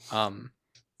that. Um,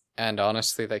 and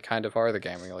honestly, they kind of are the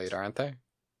gaming elite, aren't they?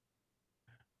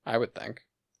 I would think.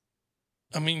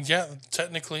 I mean, yeah,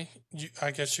 technically,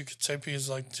 I guess you could say because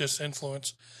like just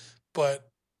influence, but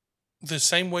the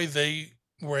same way they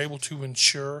were able to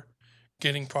ensure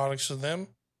getting products to them,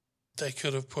 they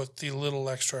could have put the little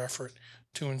extra effort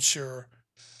to ensure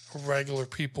regular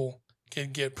people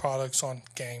could get products on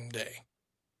game day.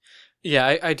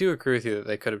 Yeah, I do agree with you that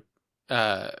they could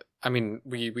have. I mean,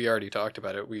 we already talked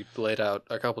about it. We laid out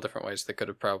a couple different ways they could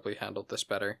have probably handled this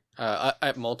better.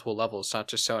 At multiple levels, not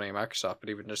just Sony and Microsoft, but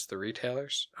even just the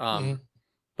retailers. Hmm.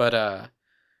 But uh,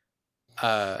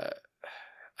 I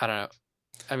don't know.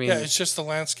 I Yeah, mean, it's just the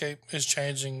landscape is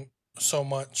changing so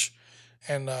much,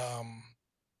 and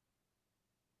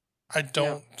I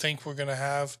don't think we're gonna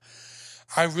have.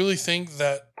 I really think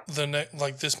that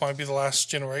this might be the last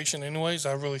generation, anyways.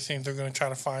 I really think they're gonna try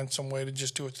to find some way to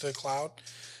just do it to the cloud,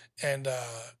 and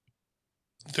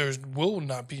there will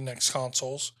not be next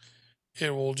consoles.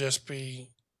 It will just be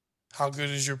how good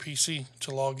is your PC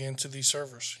to log into these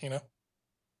servers.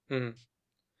 Mhm.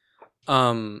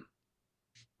 Um.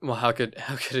 Well, how good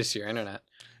is your internet?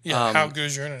 Yeah, how good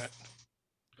is your internet?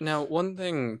 Now, one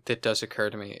thing that does occur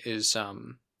to me is,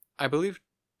 I believe,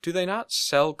 do they not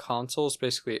sell consoles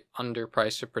basically under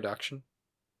price of production?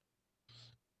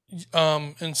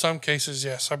 In some cases,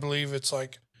 yes. I believe it's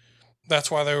like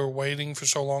that's why they were waiting for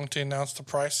so long to announce the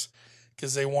price,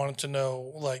 because they wanted to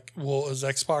know, like, is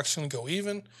Xbox going to go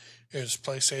even? Is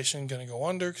PlayStation going to go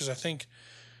under? Because I think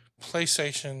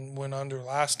PlayStation went under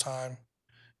last time,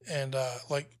 and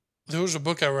there was a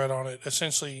book I read on it.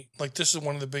 Essentially, like, this is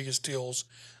one of the biggest deals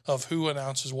of who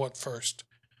announces what first,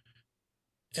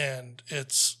 and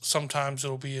it's sometimes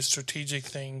it'll be a strategic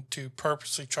thing to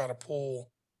purposely try to pull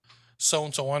so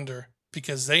and so under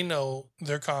because they know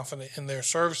they're confident in their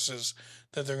services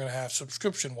that they're going to have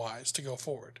subscription wise to go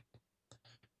forward.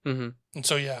 Mm-hmm. And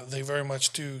so, yeah, they very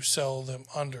much do sell them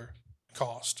under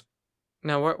cost.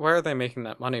 Now, where are they making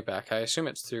that money back? I assume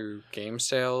it's through game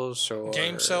sales or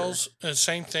Game sales,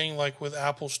 same thing like with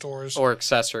Apple stores or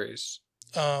accessories.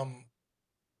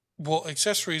 Well,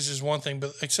 accessories is one thing,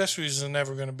 but accessories is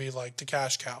never going to be like the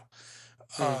cash cow.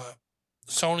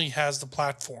 Sony has the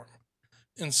platform,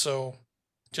 and so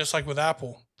just like with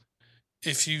Apple,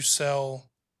 if you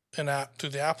sell an app through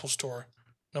the Apple Store,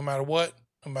 no matter what,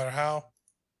 no matter how,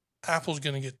 Apple's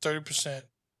going to get 30%.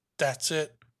 That's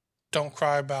it. Don't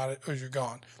cry about it or you're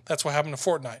gone. That's what happened to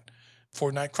Fortnite.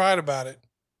 Fortnite cried about it.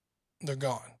 They're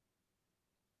gone.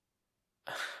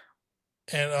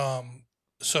 And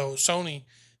so Sony,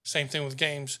 same thing with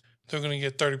games. They're going to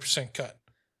get 30% cut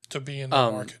to be in the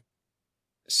market.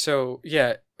 So,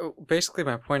 yeah, basically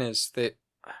my point is that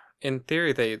in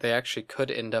theory, they actually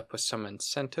could end up with some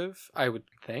incentive, I would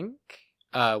think,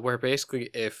 where basically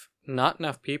if not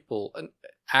enough people,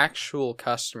 actual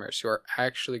customers who are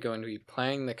actually going to be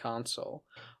playing the console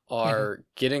are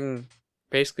getting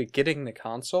the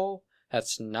console,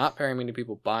 that's not very many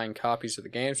people buying copies of the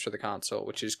games for the console,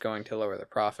 which is going to lower the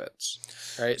profits,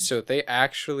 right? So if they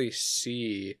actually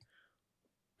see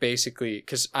basically,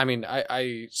 because I mean,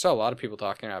 I saw a lot of people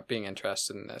talking about being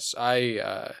interested in this.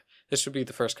 This would be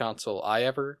the first console I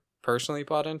ever personally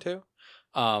bought into.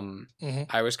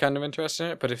 I was kind of interested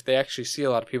in it, but if they actually see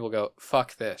a lot of people go,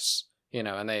 fuck this,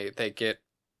 and they get,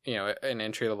 an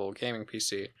entry level gaming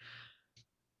PC,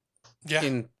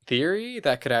 in theory,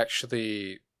 that could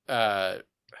actually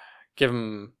give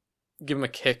them a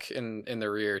kick in the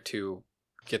rear to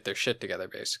get their shit together,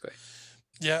 basically.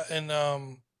 Yeah,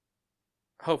 and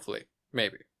hopefully,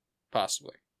 maybe,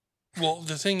 possibly. Well,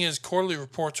 the thing is, quarterly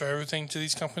reports are everything to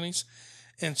these companies.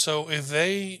 And so if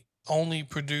they only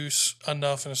produce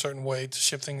enough in a certain way to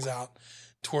ship things out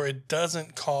to where it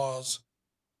doesn't cause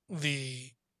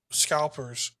the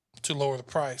scalpers to lower the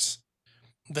price,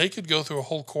 they could go through a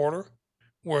whole quarter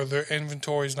where their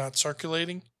inventory is not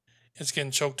circulating. It's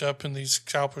getting choked up in these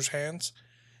scalpers' hands.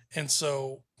 And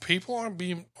so people aren't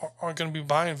going to be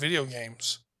buying video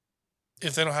games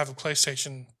if they don't have a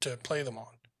PlayStation to play them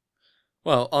on.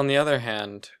 Well, on the other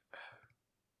hand,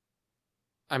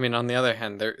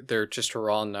 they're just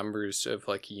raw numbers of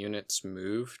like units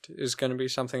moved is going to be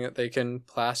something that they can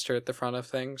plaster at the front of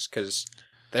things because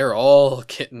they're all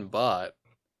getting bought.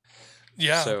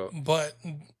 Yeah, but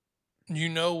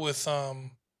with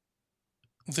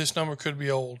this number could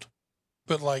be old,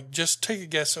 but like just take a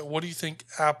guess at what do you think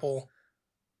Apple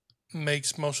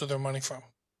makes most of their money from?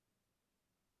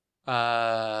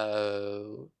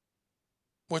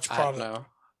 Which product? I don't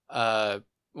know.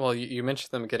 Well, you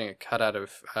mentioned them getting a cut out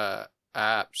of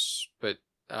apps, but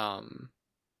I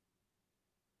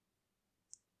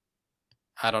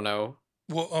don't know.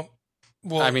 Well,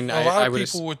 I mean, a lot of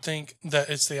people would think that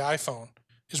it's the iPhone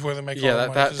is where they make all their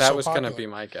money. That was going to be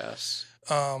my guess.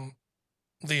 The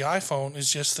iPhone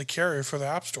is just the carrier for the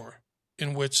App Store,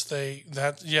 in which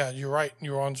you're right.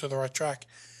 You're on to the right track.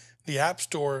 The App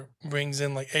Store brings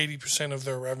in like 80% of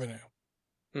their revenue.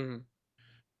 Mm-hmm.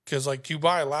 Because like you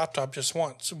buy a laptop just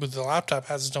once, but the laptop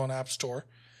has its own app store,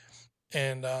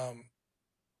 and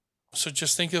so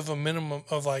just think of a minimum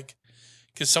of like,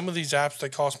 because some of these apps they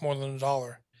cost more than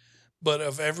 $1, but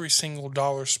of every single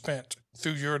dollar spent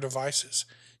through your devices,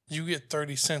 you get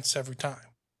 30 cents every time.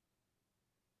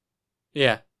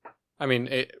 Yeah, I mean,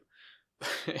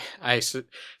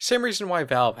 same reason why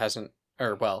Valve hadn't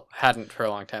for a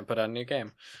long time put out a new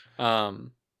game.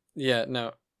 Yeah,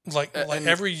 no. Like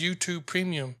every YouTube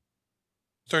Premium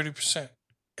 30%.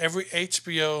 Every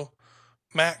HBO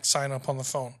Max sign up on the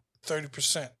phone,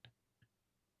 30%.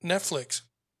 Netflix,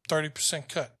 30%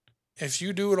 cut. If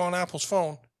you do it on Apple's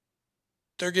phone,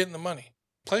 they're getting the money.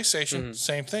 PlayStation,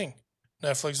 same thing.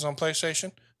 Netflix is on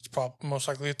PlayStation. It's probably most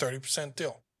likely a 30%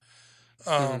 deal.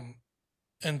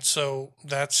 And so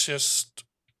that's just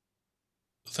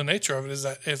the nature of it, is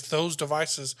that if those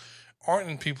devices aren't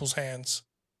in people's hands,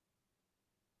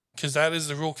 because that is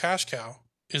the real cash cow,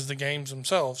 is the games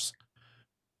themselves,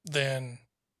 then,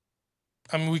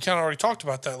 I mean, we kind of already talked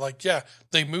about that. Like, yeah,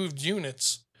 they moved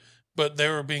units, but they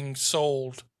were being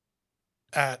sold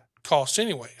at cost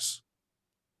anyways.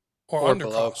 Or under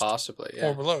below, cost. possibly. Yeah.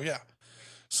 Or below, yeah.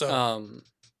 So,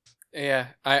 yeah,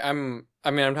 I'm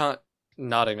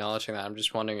not acknowledging that. I'm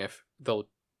just wondering if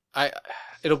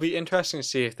it'll be interesting to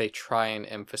see if they try and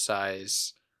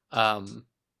emphasize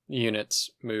units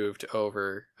moved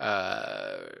over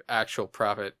actual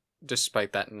profit,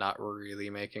 despite that not really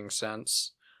making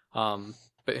sense.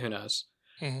 But who knows?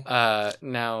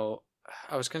 Now,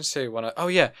 I was gonna say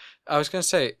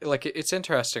like it's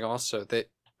interesting also that,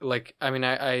 like, I mean,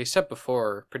 I said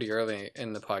before pretty early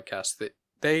in the podcast that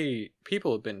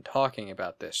people have been talking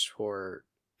about this for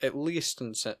at least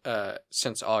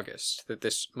since August, that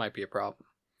this might be a problem.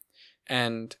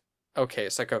 And okay,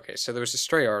 it's like, okay, so there was a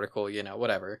Stray article,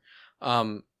 whatever.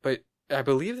 But I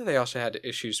believe that they also had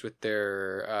issues with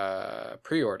their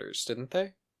pre-orders, didn't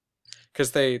they?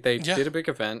 Because they did a big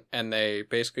event and they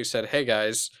basically said, hey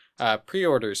guys,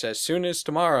 pre-orders as soon as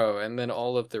tomorrow, and then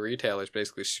all of the retailers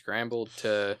basically scrambled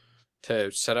to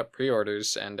set up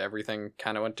pre-orders, and everything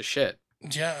kind of went to shit.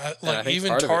 Yeah, like, I think even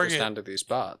part Target, of it was down to these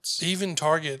bots. Even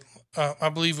Target, I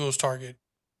believe it was Target.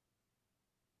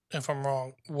 If I'm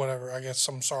wrong, whatever. I guess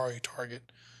I'm sorry,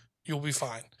 Target. You'll be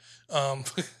fine.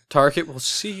 Target will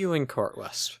see you in court,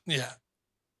 West. Yeah.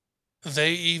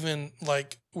 They even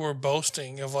were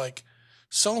boasting of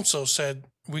so and so said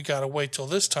we gotta wait till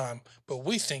this time, but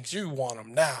we think you want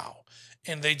them now,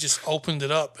 and they just opened it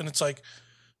up, and it's like,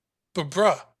 but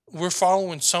bruh, we're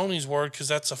following Sony's word because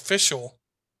that's official.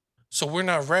 So we're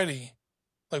not ready.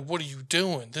 Like, what are you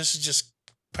doing? This is just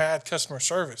bad customer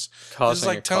service. This is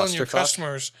like telling your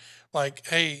customers, like,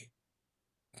 hey,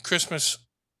 Christmas,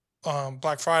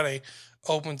 Black Friday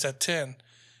opens at 10,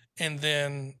 and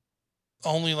then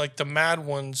only the mad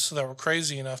ones that were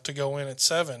crazy enough to go in at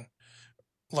 7,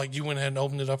 you went ahead and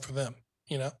opened it up for them,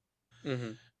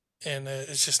 And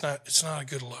it's not a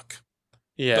good look.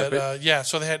 Yeah, but yeah,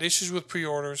 so they had issues with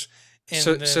pre-orders.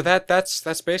 And so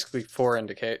that's basically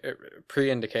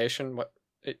pre-indication.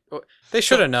 They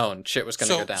should have known shit was going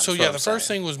to go down. So yeah, the first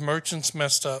thing was merchants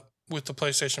messed up with the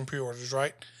PlayStation pre-orders,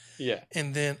 right? Yeah.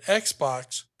 And then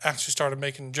Xbox actually started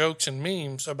making jokes and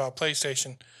memes about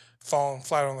PlayStation falling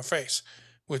flat on their face,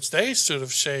 which they should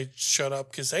have shut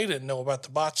up because they didn't know about the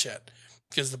bots yet.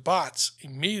 Because the bots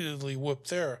immediately whooped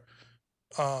their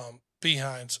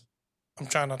behinds. I'm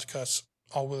trying not to cuss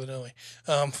all willy-nilly.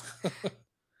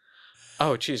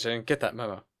 Oh, geez, I didn't get that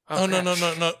memo. Oh,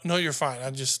 no, you're fine.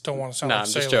 I just don't want to sound like a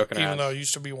sailor, just joking even though I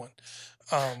used to be one.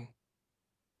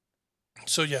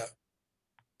 So, yeah,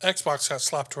 Xbox got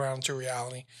slapped around into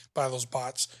reality by those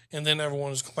bots, and then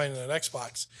everyone was complaining at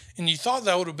Xbox. And you thought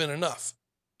that would have been enough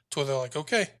to where they're like,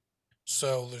 okay,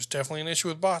 so there's definitely an issue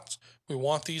with bots. We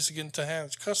want these to get into the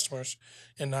hands of customers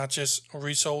and not just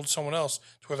resold to someone else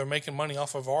to where they're making money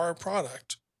off of our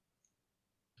product.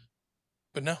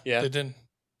 But no, they didn't.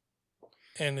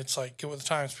 And it's like, get with the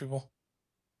times, people.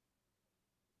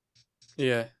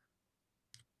 Yeah.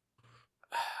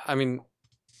 I mean,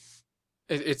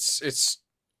 it's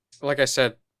like I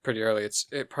said pretty early.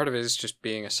 Part of it is just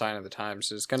being a sign of the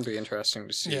times. It's going to be interesting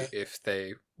to see if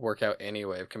they work out any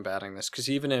way of combating this. Because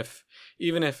even if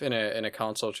in a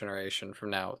console generation from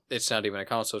now, it's not even a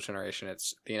console generation.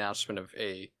 It's the announcement of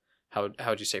a how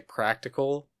would you say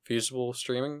practical, feasible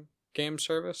streaming game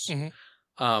service.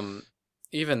 Mm-hmm.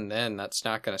 Even then, that's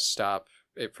not going to stop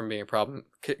it from being a problem,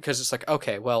 because it's like,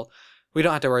 okay, well, we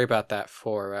don't have to worry about that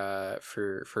for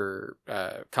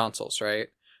consoles, right?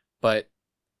 But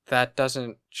that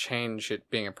doesn't change it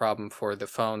being a problem for the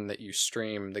phone that you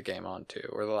stream the game onto,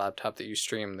 or the laptop that you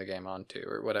stream the game onto,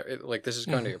 or whatever. This is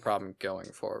going to be a problem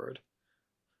going forward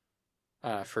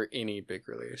for any big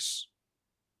release.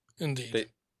 Indeed.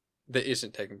 That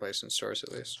isn't taking place in stores,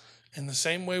 at least. In the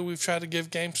same way we've tried to give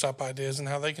GameStop ideas and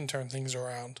how they can turn things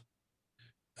around,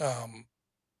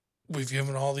 we've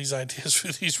given all these ideas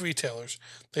for these retailers.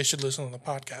 They should listen to the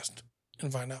podcast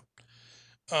and find out.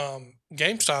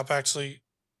 GameStop actually,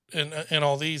 in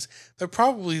all these, they're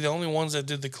probably the only ones that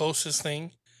did the closest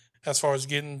thing as far as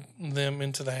getting them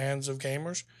into the hands of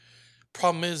gamers.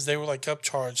 Problem is, they were like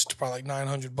upcharged by like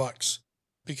 $900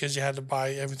 because you had to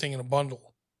buy everything in a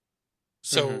bundle.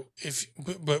 So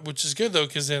but which is good though,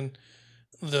 because then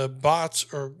the bots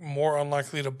are more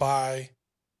unlikely to buy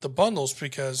the bundles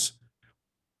because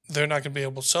they're not going to be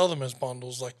able to sell them as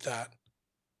bundles like that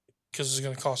because it's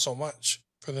going to cost so much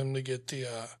for them to get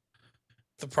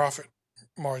the profit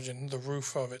margin, the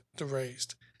roof of it, the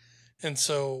raised. And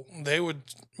so they would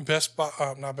not Best Buy,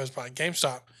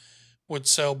 GameStop would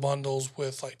sell bundles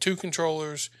with like 2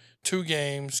 controllers, 2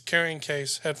 games, carrying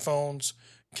case, headphones,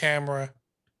 camera,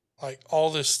 like all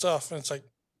this stuff. And it's like,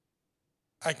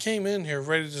 I came in here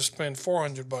ready to spend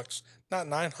 $400, not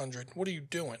 $900. What are you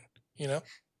doing? You know?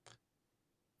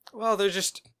 Well, they're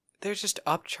just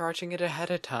upcharging it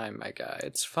ahead of time, my guy.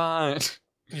 It's fine.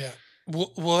 Yeah.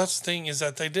 Well, that's the thing, is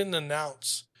that they didn't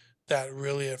announce that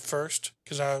really at first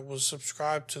because I was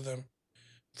subscribed to them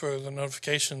for the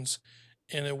notifications,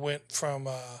 and it went from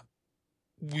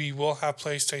we will have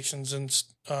PlayStations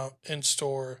in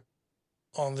store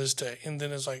on this day, and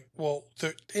then it's like, well,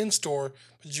 they're in store,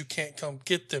 but you can't come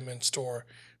get them in store.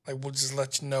 Like, we'll just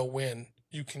let you know when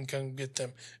you can come get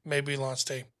them. Maybe launch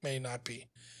day, may not be.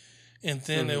 And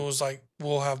then it was like,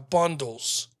 we'll have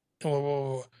bundles. And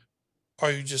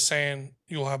are you just saying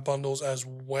you'll have bundles as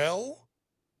well?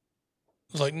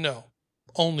 Like, no,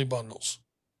 only bundles.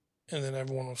 And then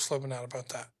everyone was flipping out about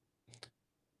that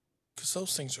because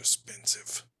those things are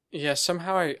expensive. Yeah,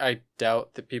 somehow I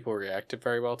doubt that people reacted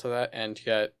very well to that, and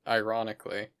yet,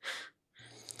 ironically,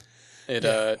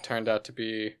 it turned out to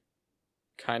be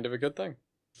kind of a good thing.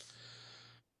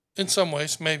 In some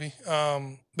ways, maybe.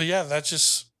 But yeah, that's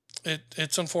just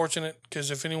it's unfortunate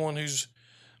because if anyone who's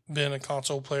been a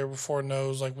console player before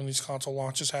knows, like, when these console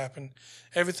launches happen,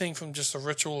 everything from just the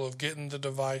ritual of getting the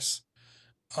device,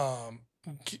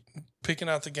 picking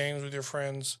out the games with your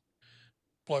friends,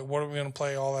 like what are we going to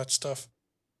play, all that stuff.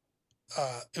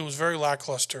 It was very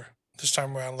lackluster this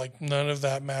time around. Like, none of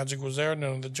that magic was there,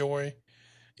 none of the joy.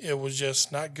 It was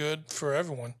just not good for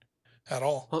everyone at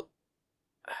all. Well,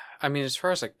 I mean, as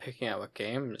far as like picking out what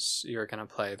games you're gonna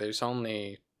play, there's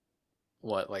only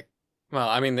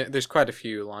there's quite a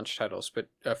few launch titles, but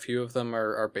a few of them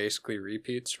are basically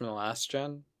repeats from the last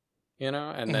gen,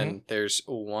 and then there's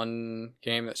one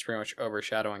game that's pretty much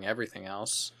overshadowing everything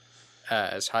else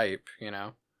as hype,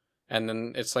 and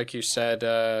then it's like you said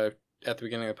at the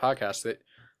beginning of the podcast that,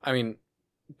 I mean,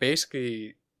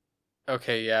 basically,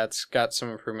 okay, yeah, it's got some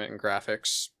improvement in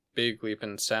graphics, big leap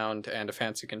in sound, and a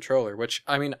fancy controller, which,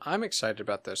 I mean, I'm excited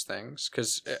about those things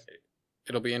because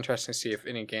it'll be interesting to see if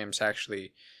any games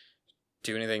actually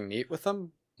do anything neat with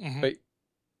them. But,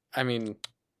 I mean,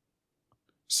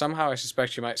 somehow I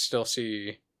suspect you might still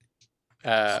see...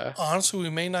 honestly, we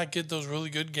may not get those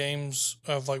really good games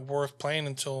of like worth playing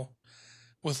until,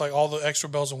 with like all the extra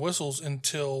bells and whistles,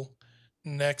 until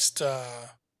next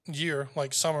year,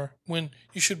 like summer, when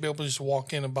you should be able to just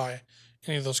walk in and buy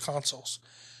any of those consoles.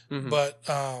 But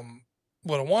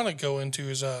what I want to go into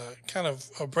is kind of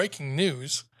a breaking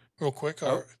news real quick.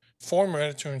 Our former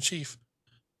editor-in-chief,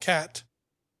 Kat,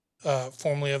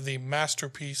 formerly of the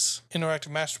Interactive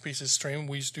Masterpieces stream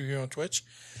we used to do here on Twitch,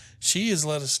 she has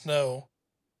let us know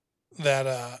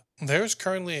that there's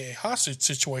currently a hostage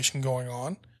situation going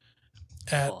on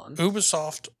at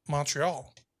Ubisoft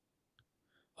Montreal.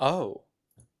 Oh.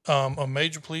 A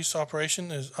major police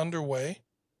operation is underway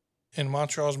in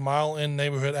Montreal's Mile End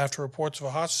neighborhood after reports of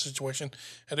a hostage situation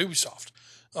at Ubisoft.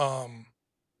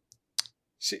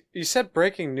 See, you said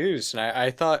breaking news, and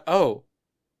I thought,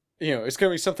 it's going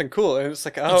to be something cool. And it's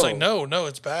like, It's like, no,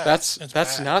 it's bad. That's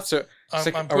bad. not so...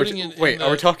 I'm putting it wait, are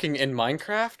we talking in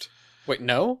Minecraft? Wait,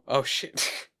 no? Oh,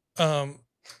 shit.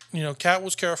 Kat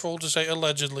was careful to say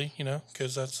allegedly,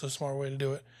 because that's the smart way to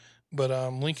do it. But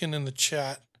linking in the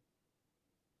chat,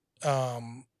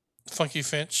 Funky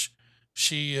Finch,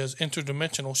 she is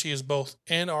interdimensional. She is both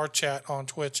in our chat on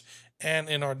Twitch and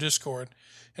in our Discord.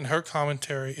 And her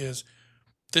commentary is,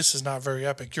 this is not very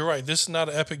epic. You're right. This is not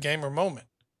an epic gamer moment.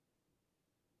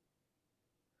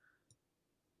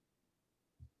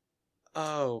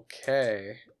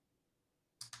 Okay.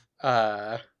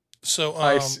 So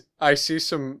I see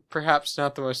some perhaps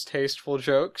not the most tasteful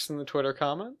jokes in the Twitter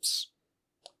comments.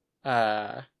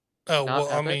 I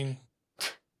mean,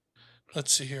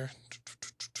 let's see here.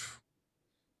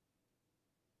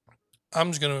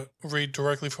 I'm just going to read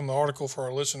directly from the article for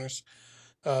our listeners.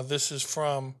 This is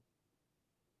from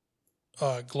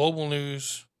Global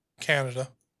News Canada.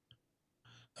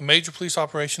 A major police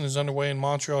operation is underway in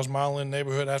Montreal's Mile End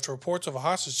neighborhood after reports of a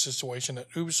hostage situation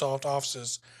at Ubisoft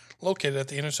offices located at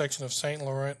the intersection of St.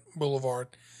 Laurent Boulevard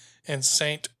and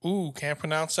can't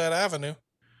pronounce that avenue,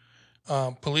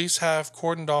 Police have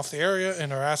cordoned off the area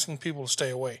and are asking people to stay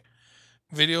away.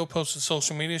 Video posted to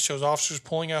social media shows officers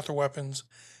pulling out their weapons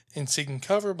and seeking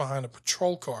cover behind a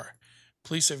patrol car.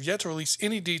 Police have yet to release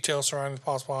any details surrounding the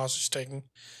possible hostage taking,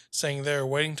 saying they are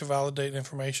waiting to validate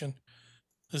information.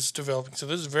 This is developing. So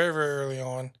this is very, very early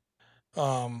on.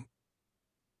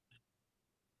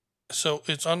 So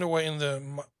it's underway in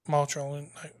the Montreal.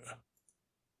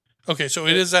 Okay, so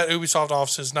it is at Ubisoft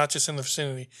offices, not just in the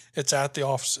vicinity. It's at the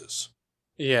offices.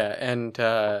 Yeah, and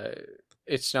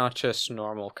it's not just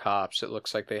normal cops. It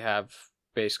looks like they have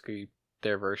basically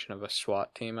their version of a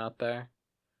SWAT team out there.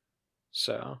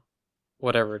 So,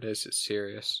 whatever it is, it's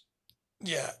serious.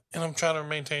 Yeah, and I'm trying to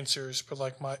maintain serious, but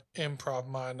like my improv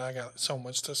mind, I got so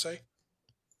much to say.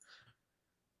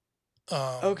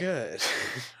 Oh, good.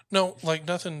 No, like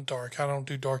nothing dark. I don't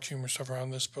do dark humor stuff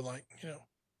around this, but like,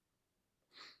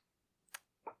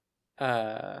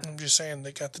 I'm just saying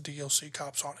they got the DLC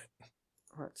cops on it.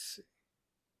 Let's see.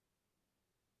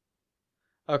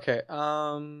 Okay,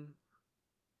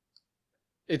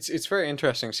 it's very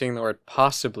interesting seeing the word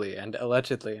possibly and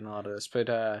allegedly in a lot of this,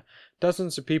 but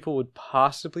dozens of people would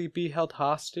possibly be held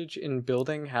hostage in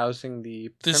building housing the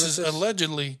premises. This is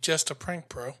allegedly just a prank,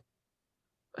 bro.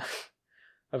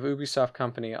 Of Ubisoft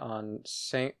company on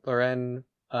Saint Laurent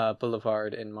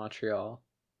Boulevard in Montreal.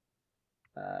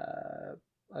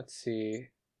 Let's see.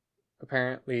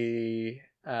 Apparently,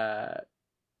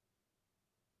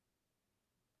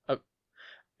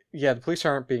 yeah, the police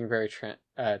aren't being very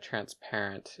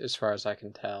transparent as far as I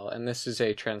can tell, and this is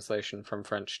a translation from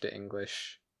French to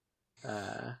English.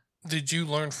 Did you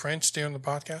learn French during the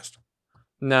podcast?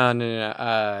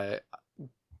 No.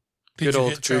 Good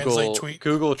old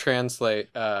Google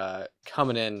Translate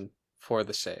coming in for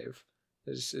the save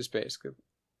is basically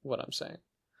what I'm saying.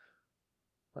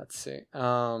 Let's see.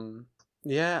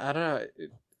 Yeah, I don't know.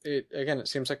 It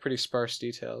seems like pretty sparse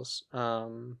details.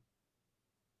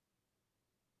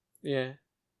 Yeah.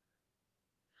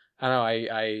 I don't know.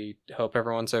 I hope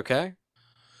everyone's okay.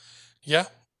 Yeah.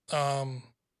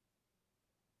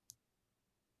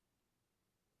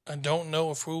 I don't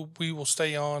know if we will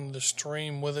stay on the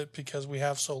stream with it because we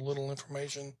have so little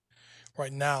information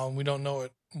right now, and we don't know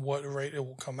at what rate it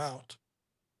will come out.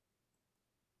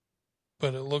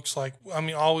 But it looks like, I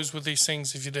mean, always with these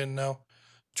things, if you didn't know,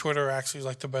 Twitter actually is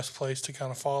like the best place to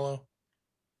kind of follow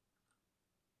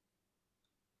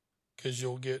because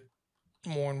you'll get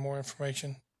more and more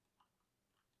information.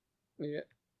 Yeah.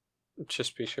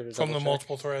 Just be sure to from the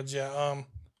multiple threads. Yeah.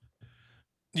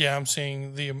 Yeah, I'm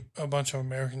seeing a bunch of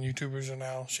American YouTubers are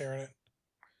now sharing it.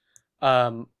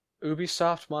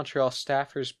 Ubisoft Montreal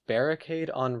staffers barricade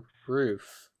on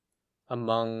roof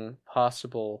among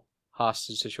possible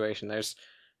hostage situation. There's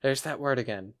that word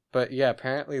again. But yeah,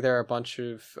 apparently there are a bunch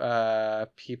of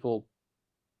people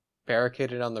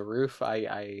barricaded on the roof.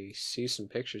 I see some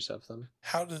pictures of them.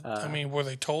 How did I mean? Were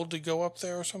they told to go up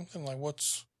there or something? Like,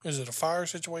 is it a fire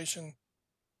situation?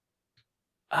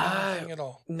 Anything at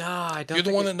all? No, I don't. You're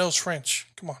the one that knows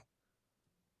French. Come on.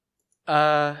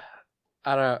 I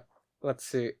don't know. Let's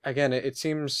see. Again, it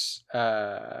seems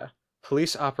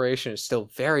police operation is still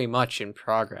very much in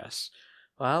progress.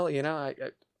 Well,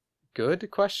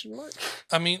 good question mark.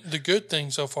 I mean, the good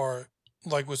thing so far,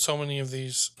 like with so many of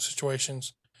these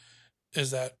situations,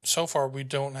 is that so far we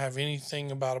don't have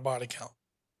anything about a body count.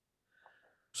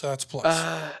 So that's a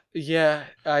plus. Yeah,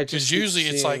 because usually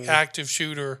it's like active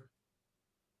shooter,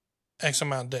 X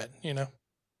amount dead.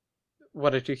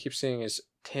 What I do keep seeing is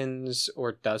tens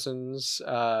or dozens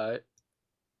of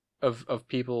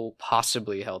people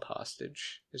possibly held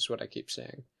hostage is what I keep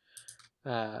seeing.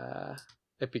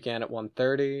 It began at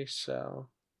 1:30, so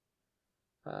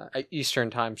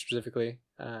Eastern time specifically.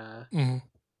 They're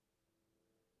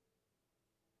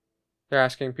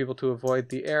asking people to avoid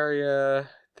the area.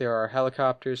 There are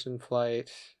helicopters in flight,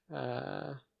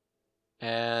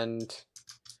 and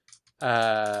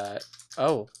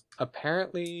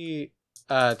apparently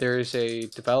there is a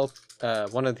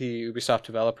one of the Ubisoft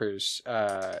developers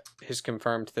has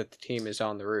confirmed that the team is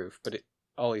on the roof, but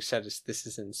all he said is this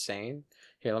is insane.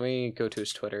 Here, let me go to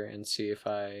his Twitter and see if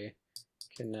I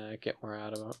can get more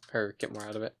out of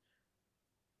it.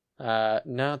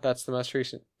 No, that's the most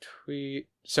recent tweet.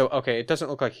 So okay, it doesn't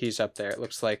look like he's up there. It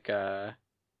looks like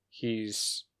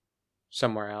he's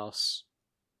somewhere else.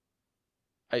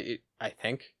 I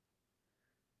think.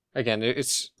 Again,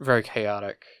 it's very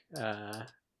chaotic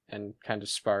and kind of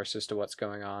sparse as to what's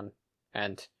going on,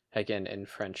 and again in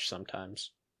French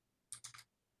sometimes.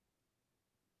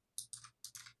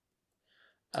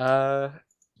 Do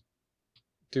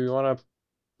we want to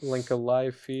link a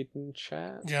live feed in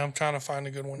chat? Yeah, I'm trying to find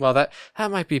a good one. Well, that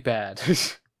might be bad.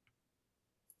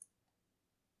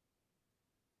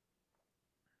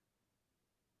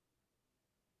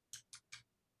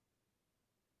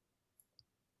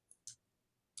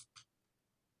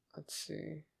 Let's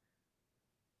see.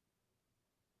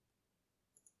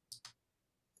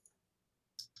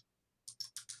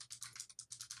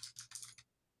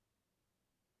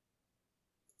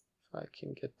 If I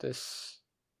can get this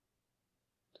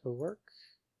to work.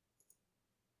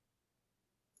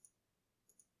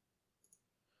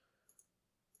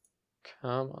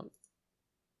 Come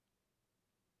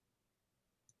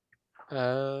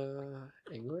on.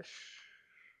 English?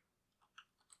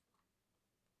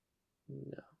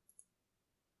 No.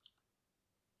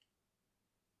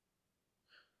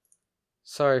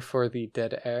 Sorry for the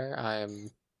dead air.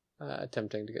 I'm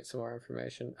attempting to get some more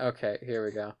information. Okay, here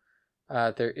we go.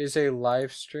 There is a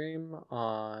live stream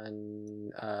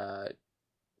on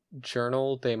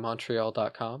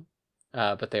journaldemontreal.com,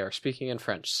 but they are speaking in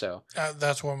French, so...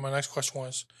 That's what my next question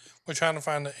was. We're trying to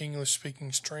find an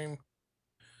English-speaking stream,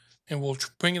 and we'll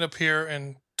bring it up here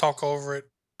and talk over it.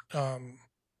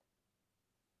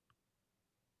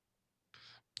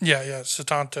 Yeah,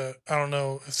 Satanta. I don't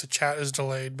know if the chat is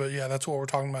delayed, but yeah, that's what we're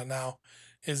talking about now,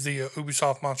 is the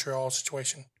Ubisoft Montreal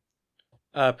situation.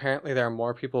 Apparently there are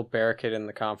more people barricaded in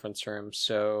the conference room,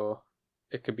 so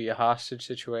it could be a hostage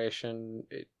situation.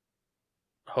 It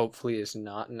hopefully is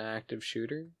not an active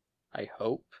shooter. I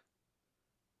hope.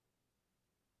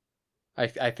 I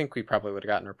think we probably would have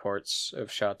gotten reports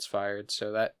of shots fired,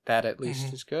 so that at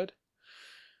least is good.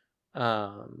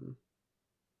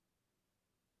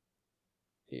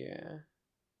 Yeah.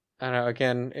 I don't know.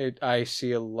 Again, I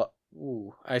see a lot.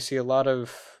 I see a lot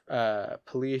of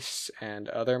police and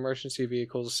other emergency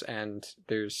vehicles, and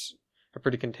there's a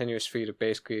pretty continuous feed of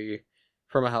basically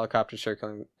from a helicopter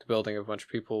circling the building of a bunch of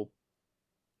people.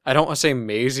 I don't want to say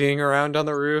mazying around on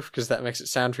the roof because that makes it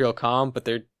sound real calm, but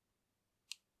they're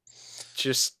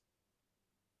just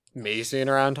mazying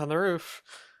around on the roof.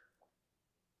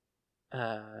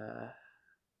 Let's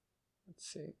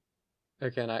see.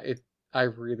 Again, I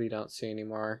really don't see any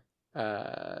more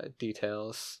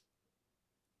details.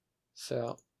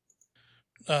 So,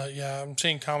 yeah, I'm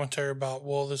seeing commentary about,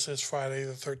 well, this is Friday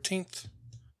the 13th.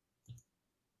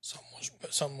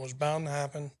 Something was bound to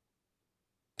happen.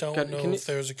 Don't know if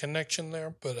there's a connection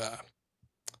there, but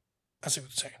I see what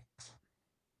you're saying.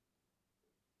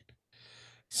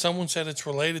 Someone said it's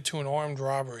related to an armed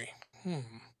robbery.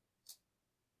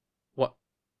 What?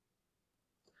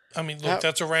 I mean, look,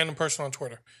 that's a random person on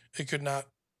Twitter. It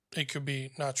could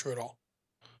be not true at all.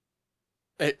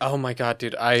 Oh my god,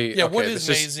 dude! What is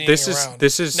moseying around?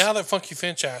 This is now that Funky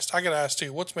Finch asked. I gotta ask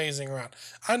too. What's moseying around?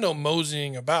 I know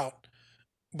moseying about,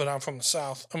 but I'm from the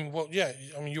South. I mean, well, yeah.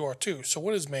 I mean, you are too. So,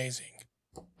 what is moseying?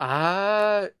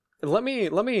 Let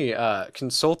me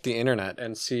consult the internet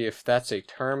and see if that's a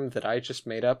term that I just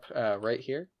made up right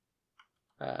here.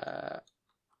 Because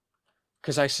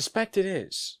I suspect it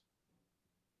is.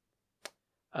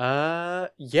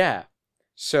 Yeah.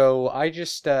 So I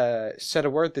just said a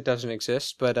word that doesn't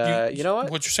exist, but you know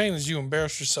what? What you're saying is you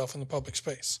embarrass yourself in the public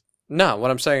space. No, what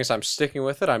I'm saying is I'm sticking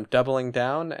with it. I'm doubling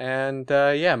down, and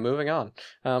yeah, moving on.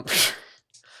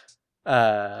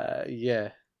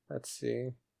 Yeah. Let's see.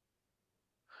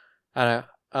 I don't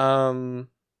know.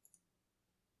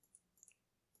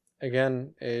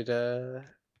 Again,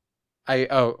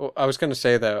 I was gonna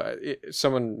say though,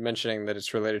 someone mentioning that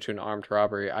it's related to an armed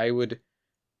robbery. I would,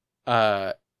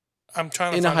 I'm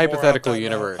trying to in find a hypothetical more out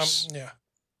universe. Yeah.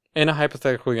 In a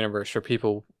hypothetical universe where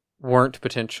people weren't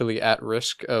potentially at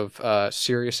risk of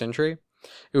serious injury,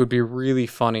 it would be really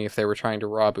funny if they were trying to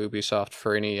rob Ubisoft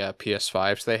for any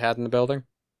PS5s they had in the building.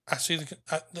 I see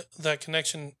that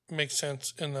connection makes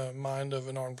sense in the mind of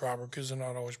an armed robber because they're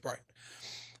not always bright.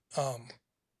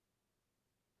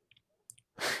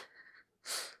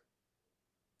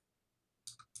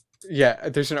 Yeah,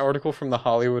 there's an article from the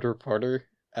Hollywood Reporter,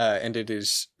 and it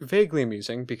is vaguely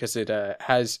amusing because it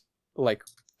has like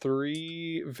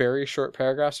 3 very short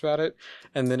paragraphs about it,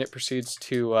 and then it proceeds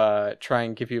to try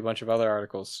and give you a bunch of other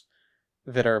articles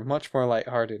that are much more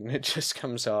lighthearted, and it just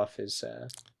comes off as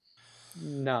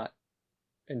not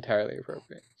entirely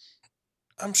appropriate.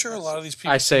 I'm sure a lot of these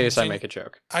people. I say as I make a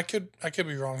joke. I could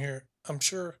be wrong here. I'm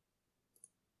sure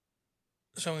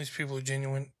some of these people are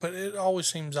genuine, but it always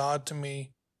seems odd to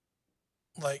me,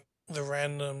 like the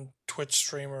random Twitch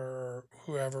streamer or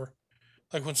whoever,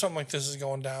 like when something like this is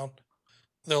going down,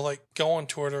 they'll like go on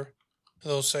Twitter,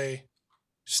 they'll say,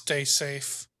 "Stay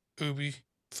safe, Ubi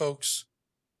folks.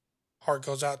 Heart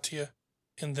goes out to you,"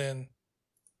 and then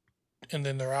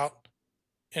they're out,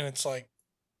 and it's like,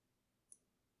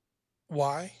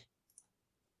 why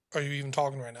are you even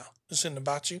talking right now? This isn't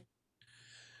about you.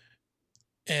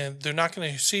 And they're not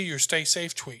going to see your stay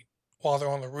safe tweet while they're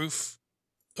on the roof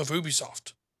of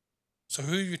Ubisoft. So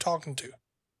who are you talking to?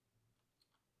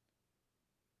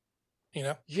 You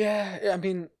know. Yeah, I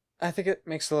mean, I think it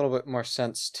makes a little bit more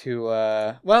sense to,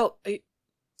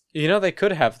 they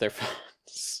could have their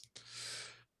phones.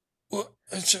 Well,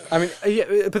 I mean,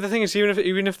 yeah, but the thing is,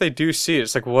 even if they do see it,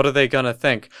 it's like, what are they gonna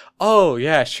think? Oh,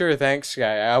 yeah, sure, thanks,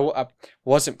 guy. I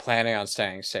wasn't planning on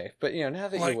staying safe, but now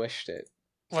that you like wished it,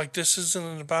 this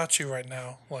isn't about you right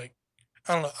now. Like,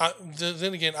 I don't know.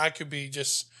 Then again, I could be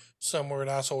just somewhere an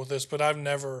asshole with this, but I've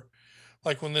never,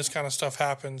 like, when this kind of stuff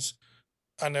happens,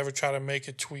 I never try to make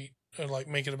a tweet or like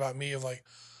make it about me of like,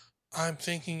 I'm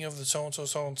thinking of the so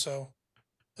and so.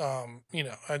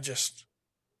 I just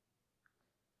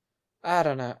I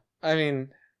don't know. I mean,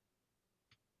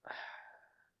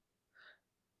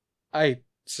 I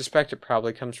suspect it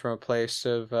probably comes from a place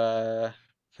of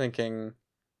thinking,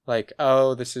 like,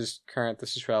 oh, this is current,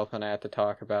 this is relevant, I have to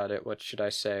talk about it. What should I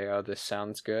say? Oh, this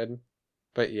sounds good.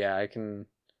 But yeah, I can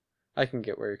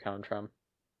get where you're coming from.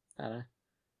 I don't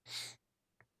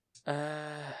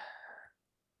know.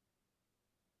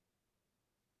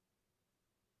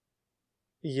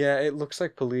 Yeah, it looks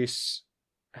like police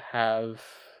have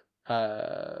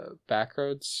back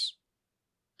roads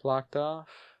blocked off.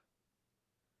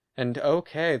 And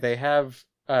okay, they have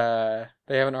an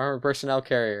armored personnel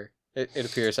carrier. It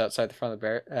appears outside the front of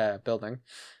the building.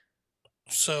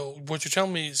 so what you're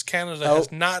telling me is Canada has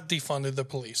Oh, not defunded the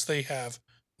police. They have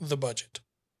the budget.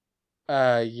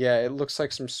 yeah, it looks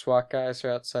like some SWAT guys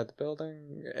are outside the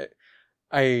building.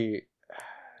 I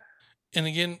And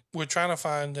again, we're trying to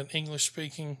find an English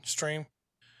speaking stream.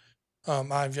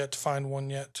 I've yet to find one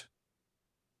yet.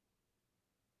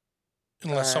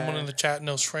 Unless someone uh, in the chat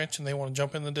knows French and they want to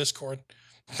jump in the Discord.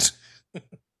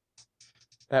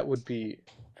 that would be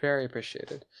very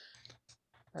appreciated.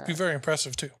 Be very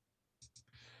impressive too.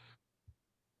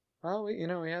 Well,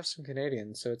 we have some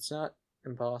Canadians, so it's not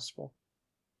impossible.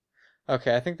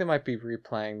 Okay, I think they might be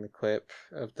replaying the clip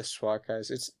of the SWAT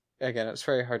guys. It's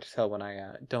very hard to tell when I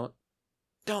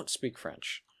don't speak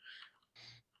French.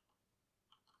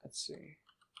 Let's see,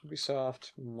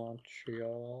 Ubisoft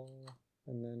Montreal,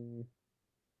 and then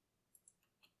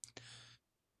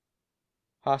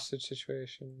hostage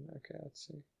situation. Okay, let's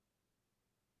see.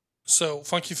 So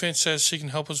Funky Finch says she can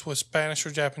help us with Spanish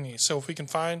or Japanese. So if we can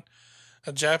find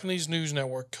a Japanese news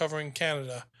network covering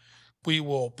Canada, we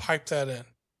will pipe that in.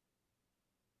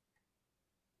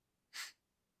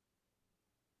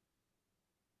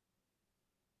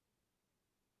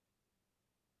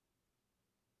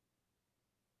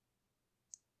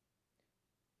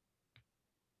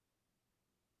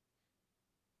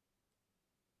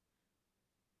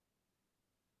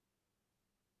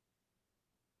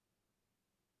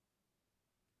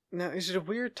 Now, is it a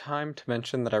weird time to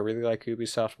mention that I really like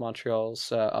Ubisoft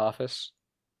Montreal's office?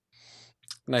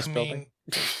 Nice I building.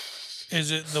 mean,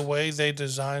 is it the way they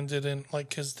designed it in, like,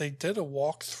 because they did a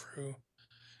walkthrough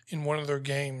in one of their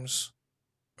games?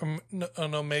 Or, no, oh,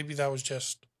 no, maybe that was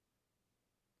just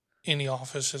any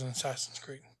office in Assassin's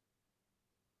Creed.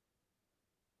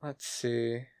 Let's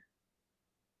see.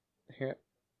 Here,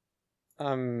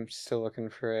 I'm still looking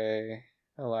for a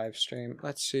live stream.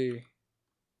 Let's see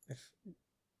if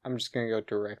I'm just gonna go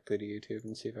directly to YouTube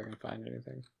and see if I can find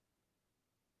anything.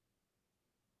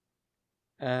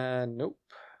 Nope.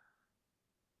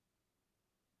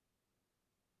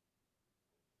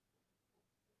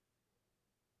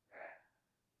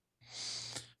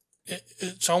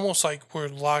 It's almost like we're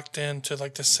locked into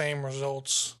like the same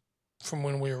results from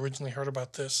when we originally heard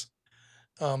about this.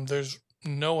 There's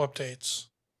no updates.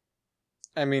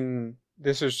 I mean,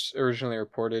 this was originally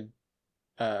reported,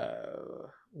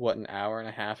 an hour and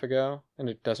a half ago, and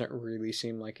it doesn't really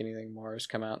seem like anything more has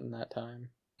come out in that time.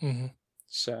 Mm-hmm.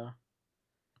 So,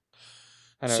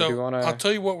 I don't know. Do you So want I'll to?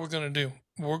 tell you what we're going to do.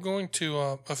 We're going to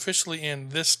officially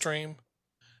end this stream.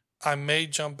 I may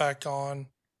jump back on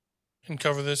and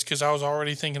cover this because I was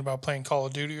already thinking about playing Call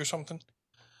of Duty or something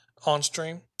on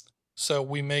stream. So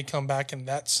we may come back in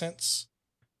that sense.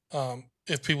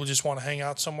 If people just want to hang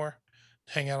out somewhere,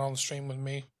 hang out on the stream with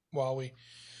me while we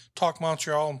talk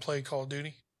Montreal and play Call of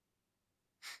Duty.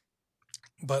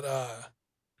 But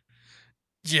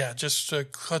yeah, just to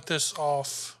cut this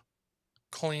off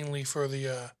cleanly for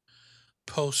the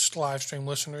post live stream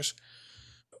listeners,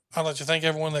 I'd like to thank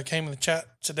everyone that came in the chat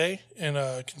today and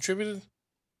contributed.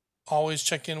 Always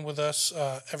check in with us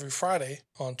every Friday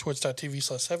on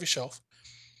twitch.tv/Heavyshelf.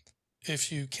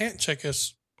 If you can't check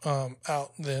us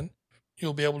out, then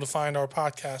you'll be able to find our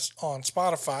podcast on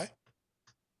Spotify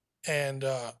and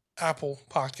Apple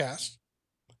Podcast.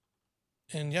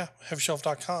 And yeah,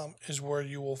 heavyshelf.com is where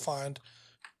you will find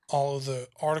all of the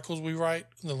articles we write,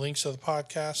 the links to the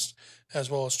podcast, as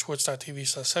well as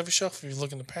twitch.tv/Heavyshelf. If you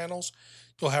look in the panels,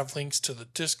 you'll have links to the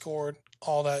Discord,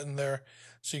 all that in there,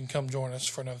 so you can come join us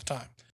for another time.